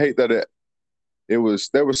I hate that there was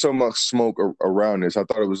so much smoke around this. I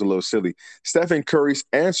thought it was a little silly. Stephen Curry's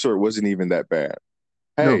answer wasn't even that bad.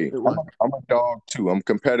 No, Hey, it I'm a, wasn't. I'm a dog too. I'm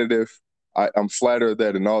competitive. I'm flattered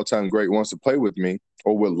that an all-time great wants to play with me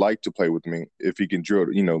or would like to play with me if he can drill,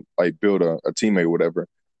 like build a teammate or whatever.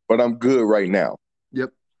 But I'm good right now. Yep.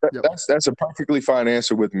 That, Yep. that's a perfectly fine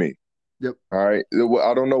answer with me. Yep. All right.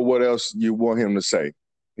 I don't know what else you want him to say.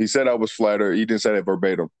 He said I was flattered. He didn't say that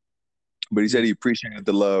verbatim, but he Yeah. said he appreciated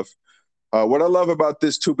the love. What I love about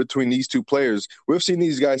this too, between these two players, we've seen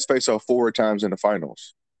these guys face off 4 times in the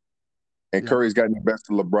finals, and Yeah. Curry's gotten the best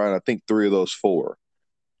of LeBron. I think 3 of those 4.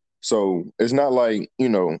 So it's not like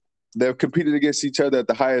they've competed against each other at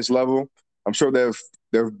the highest level. I'm sure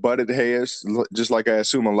they've butted heads, just like I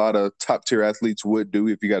assume a lot of top tier athletes would do.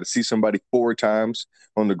 If you got to see somebody 4 times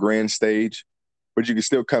on the grand stage, but you can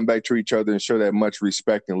still come back to each other and show that much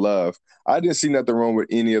respect and love. I didn't see nothing wrong with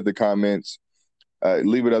any of the comments.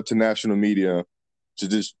 Leave it up to national media to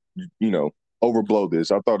just you know, overblow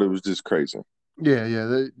this. I thought it was just crazy. Yeah, yeah.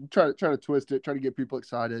 They try to twist it, try to get people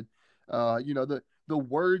excited. The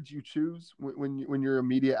words you choose when you're a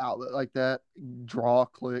media outlet like that draw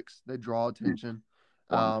clicks, they draw attention.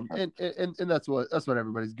 And that's what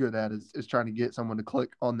everybody's good at is trying to get someone to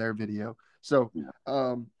click on their video. So,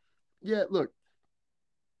 um, yeah. Look,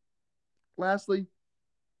 lastly,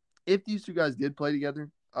 if these two guys did play together,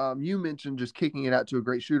 you mentioned just kicking it out to a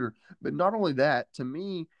great shooter, but not only that, to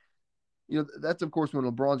me, that's of course when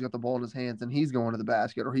LeBron's got the ball in his hands and he's going to the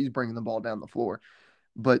basket or he's bringing the ball down the floor.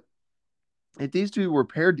 But if these two were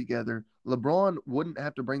paired together, LeBron wouldn't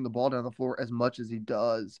have to bring the ball down the floor as much as he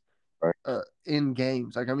does Right, in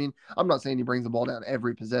games. Like, I mean, I'm not saying he brings the ball down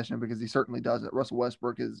every possession because he certainly doesn't. Russell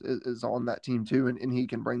Westbrook is on that team too, and he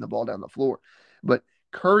can bring the ball down the floor. But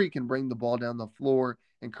Curry can bring the ball down the floor,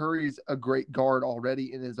 and Curry's a great guard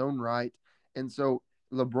already in his own right. And so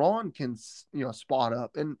LeBron can, spot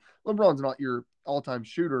up. And LeBron's not your all-time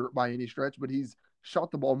shooter by any stretch, but he's shot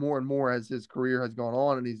the ball more and more as his career has gone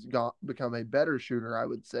on, and he's become a better shooter, I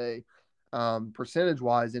would say, percentage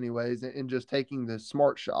wise, anyways, and just taking the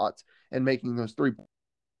smart shots and making those three.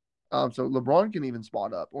 So LeBron can even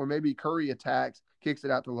spot up, or maybe Curry attacks, kicks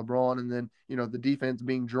it out to LeBron, and then the defense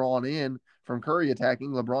being drawn in from Curry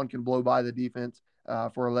attacking, LeBron can blow by the defense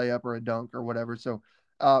for a layup or a dunk or whatever. So,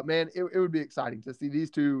 man, it would be exciting to see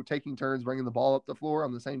these two taking turns bringing the ball up the floor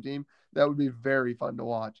on the same team. That would be very fun to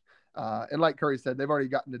watch. And like Curry said, they've already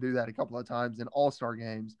gotten to do that a couple of times in All-Star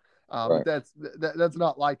games. But right. that's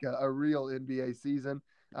not like a real NBA season.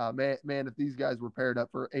 Man, if these guys were paired up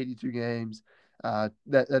for 82 games,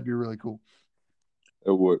 that'd be really cool.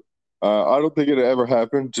 It would. I don't think it'll ever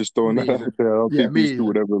happen. Just throwing Me that out either. there. I don't Yeah, think these me two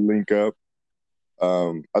would either. ever link up.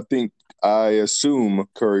 I assume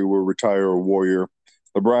Curry will retire a Warrior.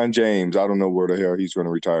 LeBron James, I don't know where the hell he's going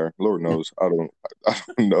to retire. Lord knows. I don't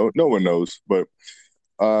know. No one knows. But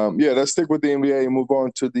yeah, let's stick with the NBA and move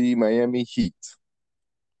on to the Miami Heat.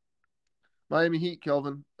 Miami Heat,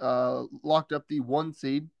 Kelvin, locked up the one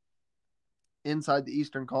seed inside the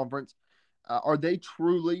Eastern Conference. Are they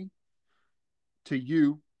truly, to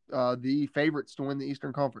you, the favorites to win the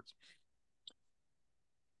Eastern Conference?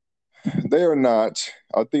 They are not.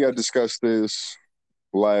 I think I discussed this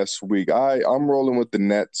last week. I'm rolling with the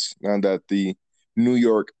Nets now that the New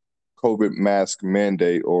York COVID mask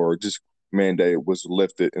mandate or just mandate was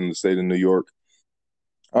lifted in the state of New York.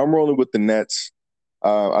 I'm rolling with the Nets.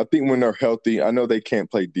 I think when they're healthy, I know they can't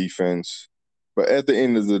play defense, but at the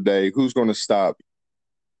end of the day, who's going to stop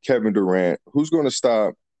Kevin Durant? Who's going to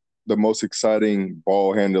stop the most exciting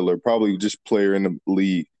ball handler, probably just player in the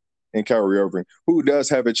league, and Kyrie Irving, who does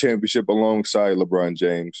have a championship alongside LeBron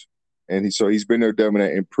James, and he's been there, done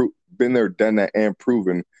that, been there, done that, and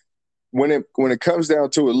proven. When it comes down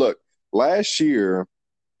to it, look, last year,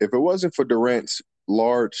 if it wasn't for Durant's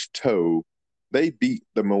large toe, they beat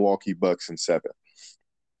the Milwaukee Bucks in seven.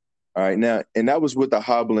 All right, now, and that was with the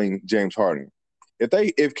hobbling James Harden.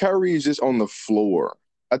 If Kyrie is just on the floor,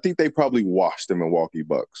 I think they probably washed the Milwaukee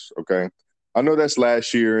Bucks. Okay, I know that's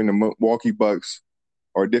last year, and the Milwaukee Bucks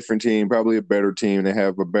are a different team, probably a better team. They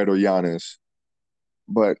have a better Giannis,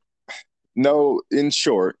 but no, in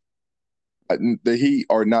short, the Heat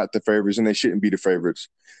are not the favorites, and they shouldn't be the favorites.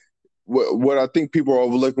 What I think people are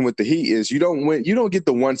overlooking with the Heat is you don't get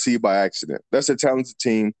the one seed by accident. That's a talented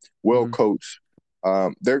team, well Mm-hmm. coached.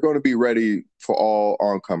 They're going to be ready for all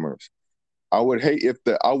oncomers. I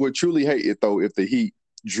would truly hate it though if the Heat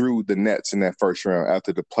drew the Nets in that first round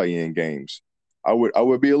after the play-in games. I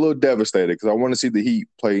would be a little devastated because I want to see the Heat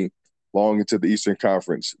play long into the Eastern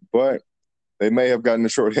Conference, but they may have gotten the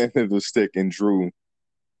short end of the stick and drew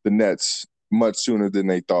the Nets much sooner than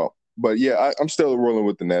they thought. But yeah, I'm still rolling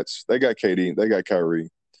with the Nets. They got KD, they got Kyrie.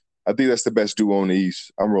 I think that's the best duo in the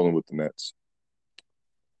East. I'm rolling with the Nets.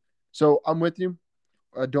 So I'm with you.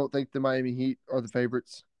 I don't think the Miami Heat are the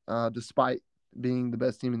favorites, despite being the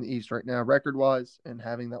best team in the East right now, record wise, and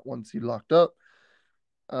having that one seed locked up.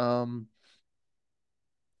 Um,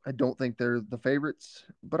 I don't think they're the favorites,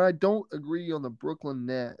 but I don't agree on the Brooklyn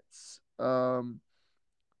Nets.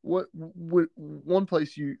 What one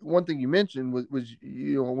thing you mentioned was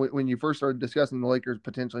when you first started discussing the Lakers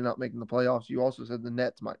potentially not making the playoffs, you also said the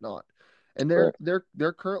Nets might not, and they're Right. they're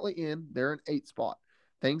they're currently they're an 8 spot.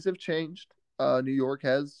 Things have changed. New York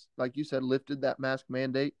has, like you said, lifted that mask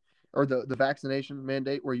mandate or the vaccination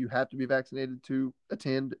mandate where you have to be vaccinated to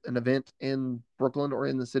attend an event in Brooklyn or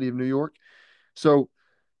in the city of New York. So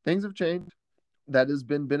things have changed. That has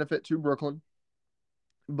been benefit to Brooklyn.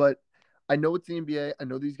 But I know it's the NBA. I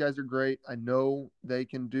know these guys are great. I know they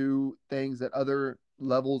can do things that other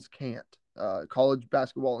levels can't, college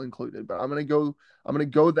basketball included. But I'm gonna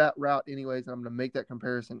go that route anyways, and I'm gonna make that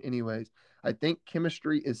comparison anyways. I think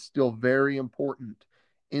chemistry is still very important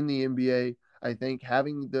in the NBA. I think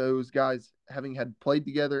having those guys having had played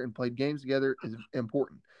together and played games together is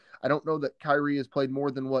important. I don't know that Kyrie has played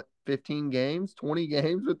more than 15 games, 20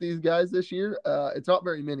 games with these guys this year. It's not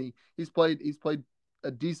very many. He's played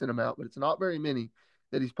a decent amount, but it's not very many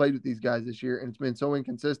that he's played with these guys this year, and it's been so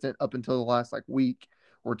inconsistent up until the last like week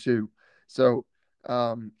or two. So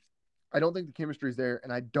um, I don't think the chemistry is there,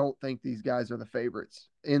 and I don't think these guys are the favorites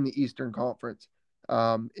in the Eastern Conference.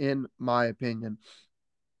 In my opinion,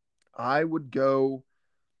 I would go.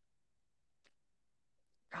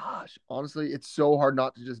 Gosh, honestly, it's so hard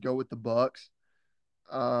not to just go with the Bucks.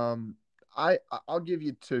 Um, I'll give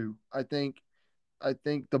you two. I think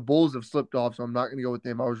the Bulls have slipped off, so I'm not going to go with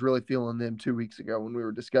them. I was really feeling them 2 weeks ago when we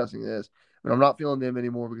were discussing this, but I'm not feeling them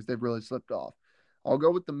anymore because they've really slipped off. I'll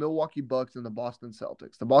go with the Milwaukee Bucks and the Boston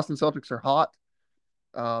Celtics. The Boston Celtics are hot.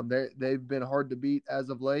 They've been hard to beat as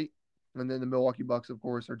of late, and then the Milwaukee Bucks, of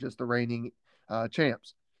course, are just the reigning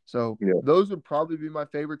champs. So Yeah. those would probably be my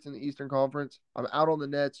favorites in the Eastern Conference. I'm out on the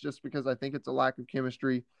Nets just because I think it's a lack of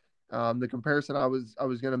chemistry. The comparison I was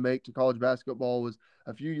going to make to college basketball was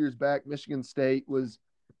a few years back. Michigan State was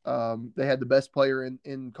they had the best player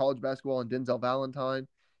in college basketball in Denzel Valentine,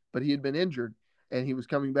 but he had been injured and he was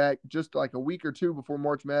coming back just like a week or two before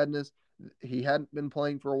March Madness. He hadn't been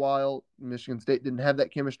playing for a while. Michigan State didn't have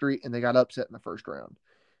that chemistry, and they got upset in the first round.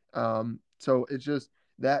 So it's just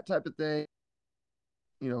that type of thing.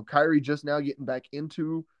 Kyrie just now getting back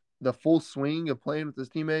into the full swing of playing with his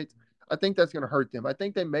teammates. I think that's going to hurt them. I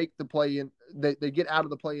think they make the play in. They get out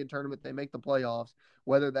of the play in tournament. They make the playoffs.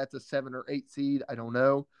 Whether that's a 7 or 8 seed, I don't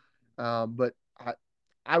know. But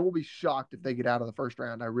I will be shocked if they get out of the first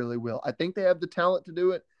round. I really will. I think they have the talent to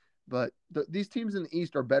do it, but these teams in the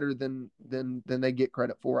East are better than they get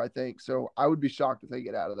credit for. I think so. I would be shocked if they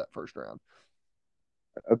get out of that first round.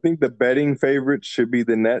 I think the betting favorite should be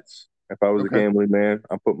the Nets. If I was a Okay. gambling man,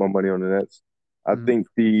 I put my money on the Nets. I Mm-hmm. think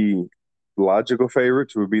the logical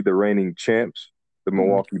favorites would be the reigning champs, the Mm-hmm.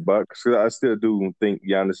 Milwaukee Bucks. 'Cause I still do think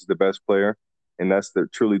Giannis is the best player, and that's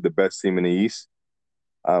truly the best team in the East.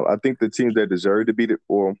 I think the teams that deserve to beat it,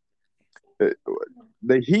 or the,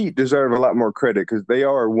 the Heat deserve a lot more credit because they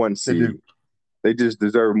are one They do. seed. They just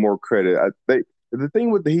deserve more credit. The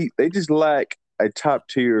thing with the Heat, they just lack a top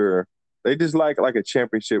tier. They just like a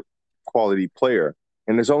championship quality player,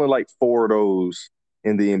 and there's only like four of those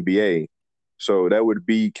in the NBA. So that would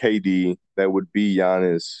be KD, that would be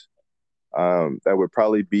Giannis, that would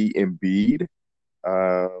probably be Embiid,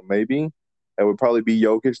 maybe that would probably be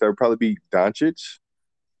Jokic, that would probably be Doncic.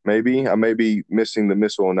 Maybe I may be missing the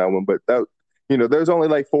missile on that one, but there's only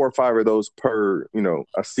like four or five of those per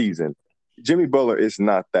a season. Jimmy Butler is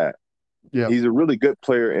not that. Yeah. He's a really good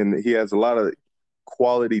player, and he has a lot of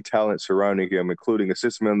quality talent surrounding him, including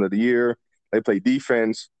assistant man of the year. They play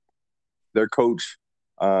defense. Their coach,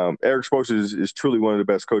 Eric Spoelstra, is truly one of the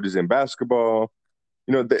best coaches in basketball.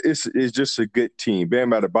 It's just a good team. Bam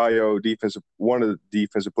Adebayo, one of the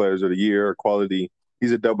defensive players of the year, quality.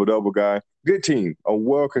 He's a double-double guy. Good team, a Yeah.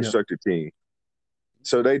 well-constructed team.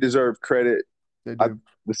 So they deserve credit. They do.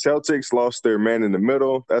 The Celtics lost their man in the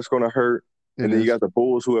middle. That's going to hurt. It And then you is. got the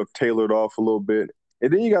Bulls who have tailored off a little bit.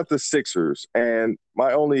 And then you got the Sixers. And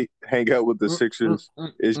my only hang out with the Mm, mm, Sixers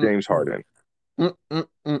mm, is mm, James mm, Harden. mm, mm,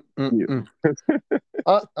 mm, mm, Yeah. mm.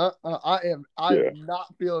 I am. I Yeah. am not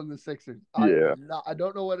feeling the Sixers. I Yeah. am not. I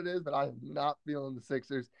don't know what it is, but I am not feeling the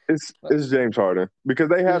Sixers. But It's James Harden because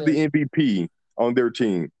they have yeah, the MVP on their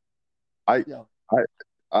team. I yeah, I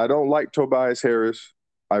I don't like Tobias Harris.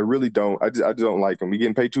 I really don't. I just don't like him. He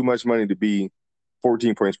getting paid too much money to be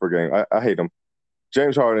 14 points per game. I hate him.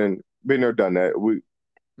 James Harden, been there, done that.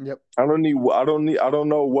 yep, I don't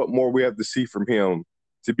know what more we have to see from him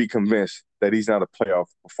to be convinced that he's not a playoff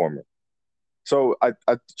performer. So I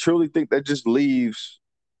truly think that just leaves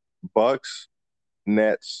Bucks,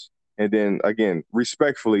 Nets, and then again,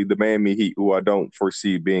 respectfully, the Miami Heat, who I don't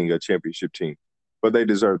foresee being a championship team, but they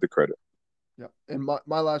deserve the credit. yep. And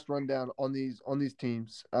my last rundown on these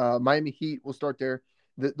teams. Miami Heat. We'll start there.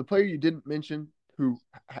 The player you didn't mention who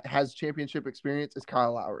has championship experience is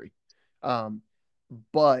Kyle Lowry. Um,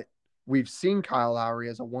 but we've seen Kyle Lowry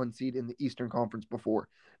as a 1 seed in the Eastern Conference before.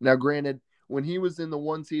 Now, granted, when he was in the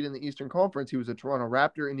 1 seed in the Eastern Conference, he was a Toronto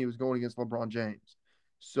Raptor and he was going against LeBron James.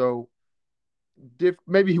 So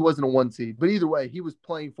maybe he wasn't a 1 seed, but either way, he was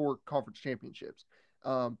playing for conference championships.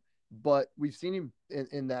 Um, but we've seen him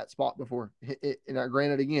in that spot before. And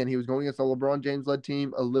granted, again, he was going against a LeBron James led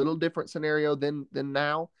team, a little different scenario than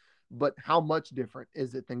now. but how much different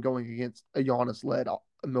is it than going against a Giannis-led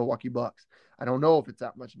Milwaukee Bucks? I don't know if it's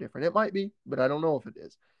that much different. It might be, but I don't know if it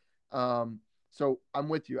is. So I'm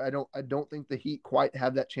with you. I don't think the Heat quite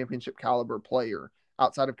have that championship caliber player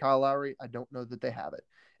outside of Kyle Lowry. I don't know that they have it,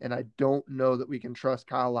 and I don't know that we can trust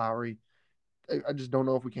Kyle Lowry. I just don't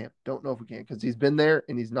know if we can. Don't know if we can because he's been there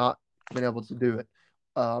and he's not been able to do it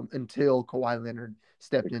until Kawhi Leonard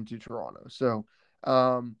stepped into Toronto. So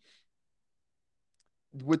um,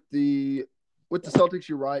 with the Celtics,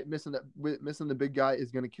 you're right. Missing the big guy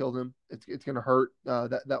is going to kill them. It's going to hurt.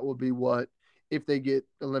 That will be what, if they get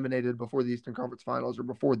eliminated before the Eastern Conference Finals or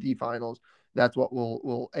before the finals, that's what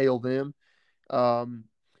will ail them. Um,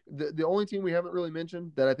 the only team we haven't really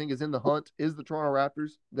mentioned that I think is in the hunt is the Toronto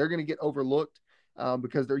Raptors. They're going to get overlooked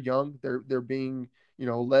because they're young. They're being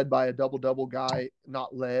led by a double double guy,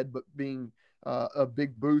 not led, but being a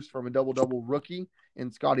big boost from a double double rookie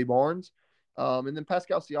in Scotty Barnes. And then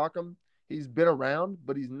Pascal Siakam, he's been around,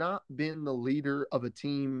 but he's not been the leader of a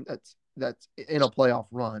team that's in a playoff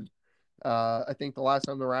run. I think the last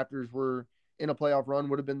time the Raptors were in a playoff run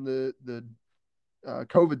would have been the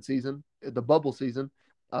COVID season, the bubble season,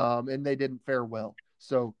 and they didn't fare well.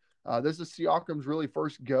 So this is Siakam's really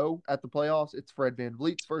first go at the playoffs. It's Fred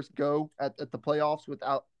VanVleet's first go at the playoffs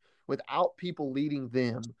without people leading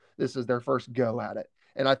them. This is their first go at it.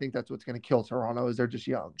 And I think that's what's going to kill Toronto is they're just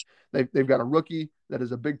young. They've got a rookie that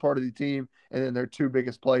is a big part of the team, and then their two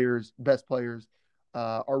biggest players, best players,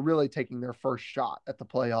 are really taking their first shot at the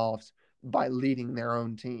playoffs by leading their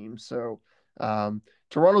own team. So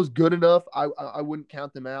Toronto's good enough. I wouldn't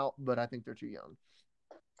count them out, but I think they're too young.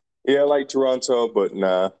 Yeah, I like Toronto, but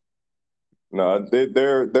nah. No,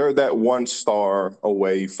 they're that one star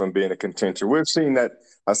away from being a contention. We've seen that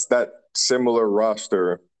similar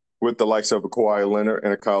roster with the likes of a Kawhi Leonard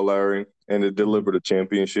and a Kyle Lowry, and it delivered a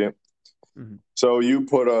championship. Mm-hmm. So you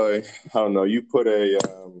put I don't know,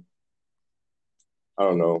 I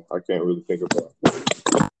don't know, I can't really think of it.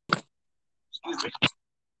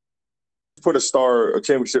 Put a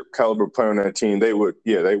championship caliber player on that team, they would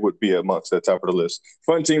be amongst that top of the list.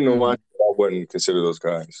 Fun team to watch. I wouldn't consider those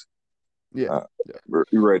guys. Yeah. We're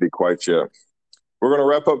ready quite yet. We're going to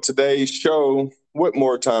wrap up today's show with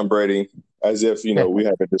more Tom Brady, as if, we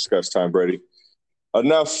haven't discussed Tom Brady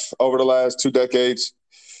enough over the last 2 decades.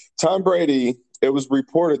 Tom Brady, it was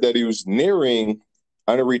reported that he was nearing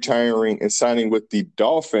retiring and signing with the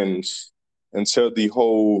Dolphins until the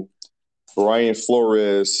whole Brian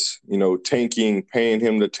Flores, tanking, paying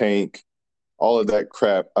him to tank, all of that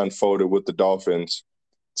crap unfolded with the Dolphins.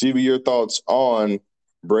 TV, your thoughts on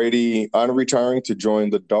Brady retiring to join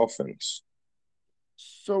the Dolphins?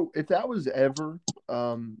 So if that was ever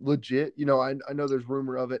legit, I know there's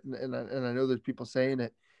rumor of it, and I know there's people saying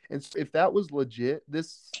it. And so if that was legit,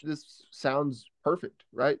 this sounds perfect,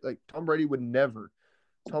 right? Like Tom Brady would never,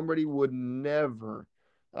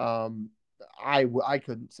 I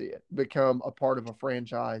couldn't see it become a part of a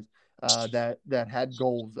franchise that had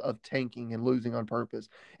goals of tanking and losing on purpose.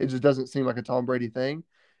 It just doesn't seem like a Tom Brady thing.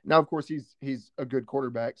 Now, of course, he's a good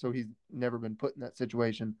quarterback, so he's never been put in that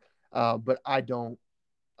situation. But I don't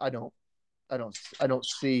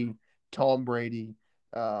see Tom Brady.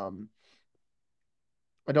 I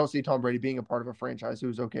don't see Tom Brady being a part of a franchise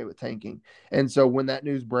who's okay with tanking. And so when that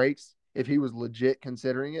news breaks, if he was legit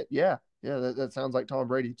considering it, that sounds like Tom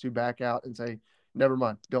Brady to back out and say, never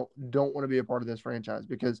mind, don't want to be a part of this franchise.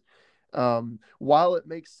 Because while it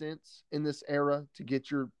makes sense in this era to get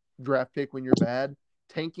your draft pick when you're bad,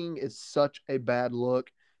 tanking is such a bad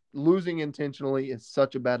look. Losing intentionally is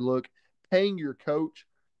such a bad look. Paying your coach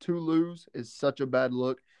to lose is such a bad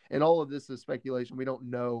look. And all of this is speculation. We don't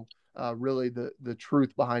know really the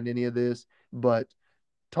truth behind any of this, but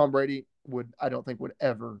Tom Brady I don't think would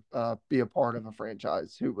ever be a part of a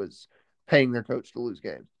franchise who was paying their coach to lose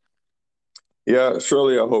games. Yeah,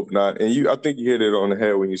 surely I hope not. And I think you hit it on the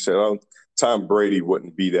head when you said Tom Brady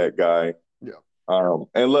wouldn't be that guy. Yeah.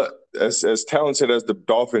 And look, as talented as the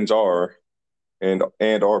Dolphins are and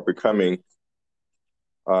are becoming,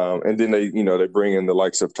 and then they bring in the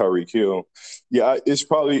likes of Tyreek Hill. Yeah, it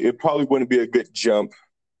probably wouldn't be a good jump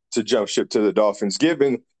ship to the Dolphins,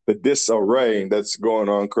 given the disarray that's going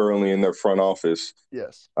on currently in their front office.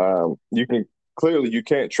 Yes. You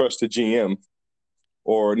can't trust the GM,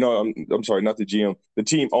 or no, I'm sorry, not the GM. The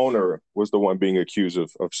team owner was the one being accused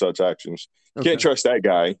of such actions. Okay. Can't trust that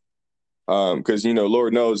guy. Because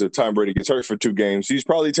Lord knows if Tom Brady gets hurt for 2 games, he's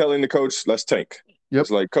probably telling the coach, "Let's tank." Yep.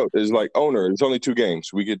 It's like, coach, it's like, owner, it's only 2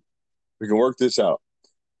 games. We can work this out.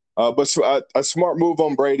 But a smart move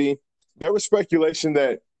on Brady. There was speculation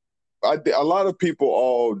that a lot of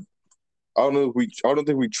people I don't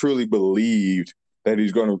think we truly believed that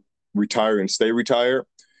he's going to retire and stay retired.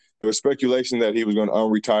 There was speculation that he was going to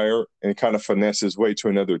unretire and kind of finesse his way to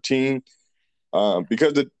another team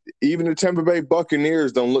because even the Tampa Bay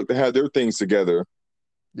Buccaneers don't look to have their things together.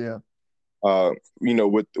 Yeah.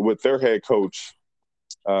 With their head coach,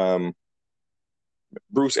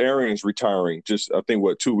 Bruce Arians retiring just I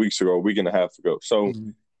think 2 weeks ago, a week and a half ago. So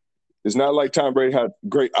Mhm. it's not like Tom Brady had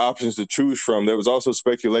great options to choose from. There was also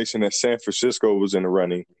speculation that San Francisco was in the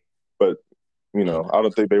running, but I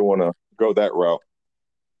don't think they want to go that route.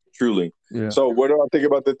 Truly. Yeah. So what do I think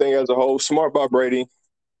about the thing as a whole? Smart by Brady.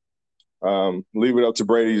 Leave it up to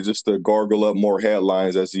Brady just to gargle up more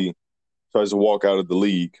headlines as he tries to walk out of the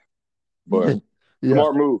league. But Yeah.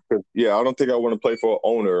 smart move. 'Cause, yeah, I don't think I want to play for an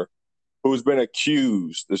owner who's been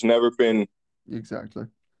accused. There's never been. Exactly.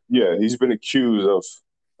 Yeah, he's been accused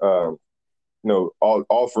of,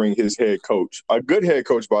 offering his head coach, a good head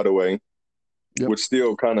coach, by the way, Yep. which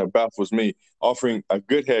still kind of baffles me, offering a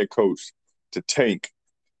good head coach to tank.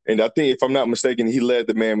 And I think, if I'm not mistaken, he led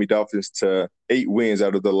the Miami Dolphins to 8 wins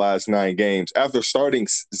out of the last 9 games after starting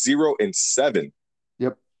 0-7.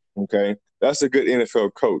 Yep. Okay, that's a good NFL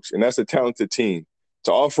coach, and that's a talented team.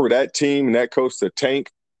 To offer that team and that coach to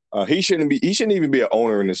tank, he shouldn't be. He shouldn't even be an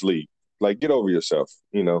owner in this league. Like, get over yourself.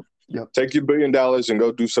 Yep. Take your $1 billion and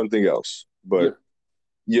go do something else. But Yep.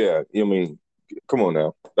 yeah, I mean, come on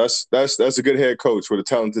now. That's a good head coach with a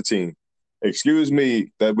talented team. Excuse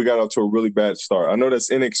me that we got off to a really bad start. I know that's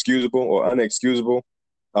inexcusable or unexcusable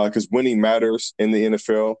because winning matters in the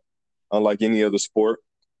NFL, unlike any other sport.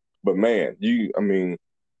 But man,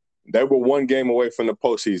 they were one game away from the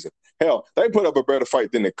postseason. Hell, they put up a better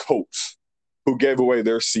fight than the Colts, who gave away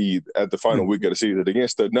their seed at the final week of the season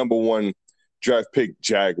against the number 1 draft pick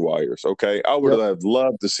Jaguars. Okay, I would Yep. have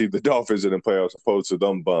loved to see the Dolphins in the playoffs opposed to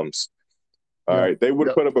them bums. All Yeah. right, they would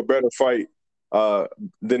have Yep. put up a better fight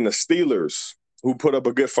than the Steelers, who put up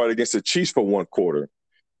a good fight against the Chiefs for one quarter.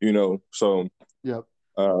 So Yep.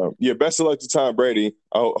 yeah, best of luck to Tom Brady.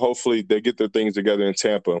 Hopefully they get their things together in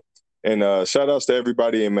Tampa. And shout outs to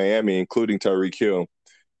everybody in Miami, including Tyreek Hill.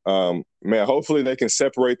 Man, hopefully they can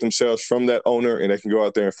separate themselves from that owner and they can go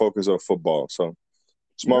out there and focus on football. So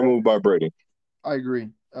smart move by Brady. I agree.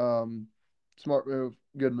 Smart move,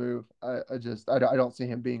 good move. I don't see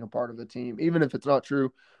him being a part of the team, even if it's not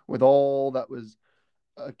true. With all that was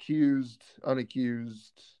accused,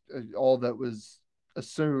 unaccused, all that was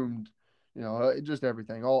assumed, just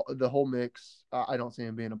everything, all the whole mix. I don't see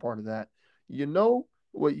him being a part of that. You know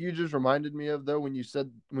what you just reminded me of though when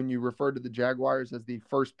you referred to the Jaguars as the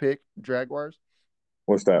first pick Jaguars.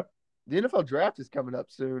 What's that? The NFL draft is coming up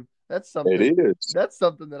soon. It is. That's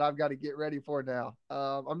something that I've got to get ready for now.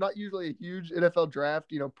 I'm not usually a huge NFL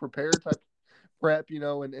draft, prepare type prep,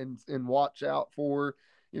 and watch out for,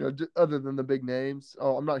 other than the big names.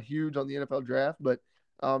 Oh, I'm not huge on the NFL draft, but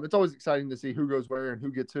it's always exciting to see who goes where and who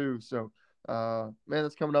gets who. So, man,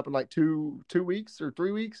 that's coming up in like two weeks or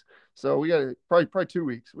 3 weeks. So we got to probably 2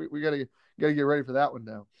 weeks. We got to get ready for that one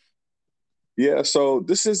now. Yeah, so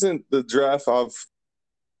this isn't the draft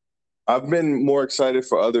I've been more excited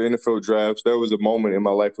for other NFL drafts. There was a moment in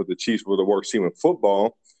my life where the Chiefs were the worst team in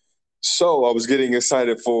football. So I was getting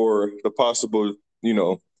excited for the possible,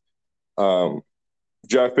 um,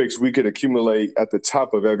 draft picks we could accumulate at the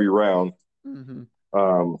top of every round.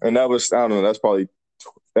 Mm-hmm. And that was, I don't know,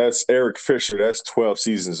 that's Eric Fisher. That's 12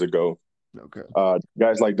 seasons ago. Okay.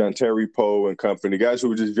 Guys like Dontari Poe and company, guys who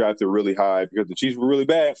were just drafted really high because the Chiefs were really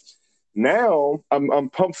bad. Now I'm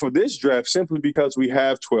pumped for this draft simply because we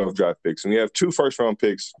have 12 draft picks and we have 2 first-round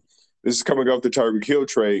picks. This is coming off the Tyreek Hill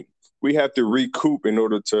trade. We have to recoup in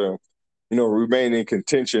order to, remain in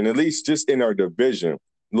contention, at least just in our division,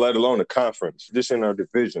 let alone a conference, just in our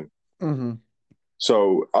division. Mm-hmm.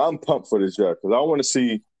 So I'm pumped for this draft because I want to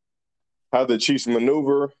see how the Chiefs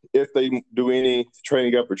maneuver, if they do any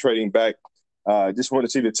trading up or trading back. Just want to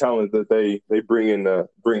see the talent that they bring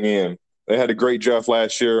in. They had a great draft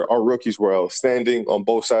last year. Our rookies were outstanding on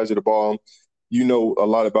both sides of the ball. You know a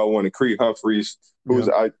lot about one of Creed Humphreys,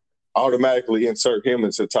 I automatically insert him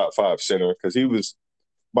into top 5 center because he was,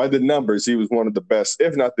 by the numbers, he was one of the best,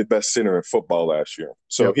 if not the best center in football last year.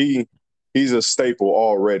 So Yep. he's a staple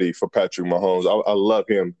already for Patrick Mahomes. I love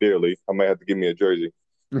him dearly. I might have to give me a jersey.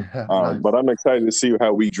 Nice. But I'm excited to see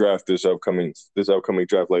how we draft this upcoming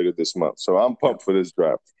draft later this month. So I'm Yep. pumped for this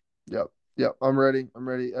draft. Yep. Yep. I'm ready. I'm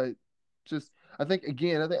ready. I think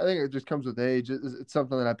again, I think it just comes with age. It's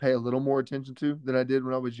something that I pay a little more attention to than I did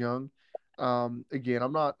when I was young. Again,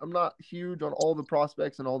 I'm not huge on all the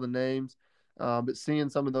prospects and all the names, but seeing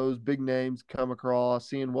some of those big names come across,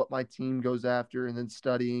 seeing what my team goes after, and then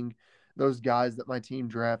studying those guys that my team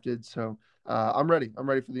drafted. So I'm ready. I'm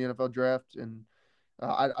ready for the NFL draft, and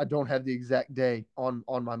I don't have the exact day on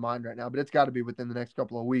my mind right now, but it's got to be within the next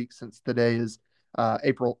couple of weeks since today is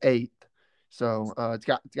April 8th. So it's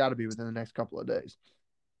got to be within the next couple of days.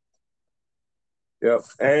 Yep.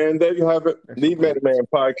 And there you have it. The Man to Man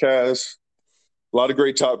podcast. A lot of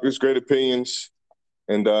great topics, great opinions.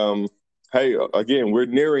 And hey, again, we're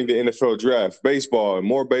nearing the NFL draft. Baseball and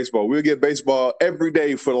more baseball. We'll get baseball every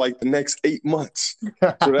day for like the next 8 months.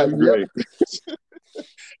 So that's great.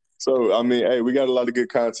 So, I mean, hey, we got a lot of good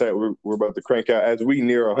content. We're about to crank out as we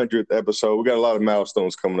near our 100th episode. We got a lot of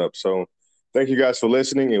milestones coming up. So thank you guys for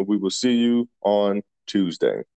listening, and we will see you on Tuesday.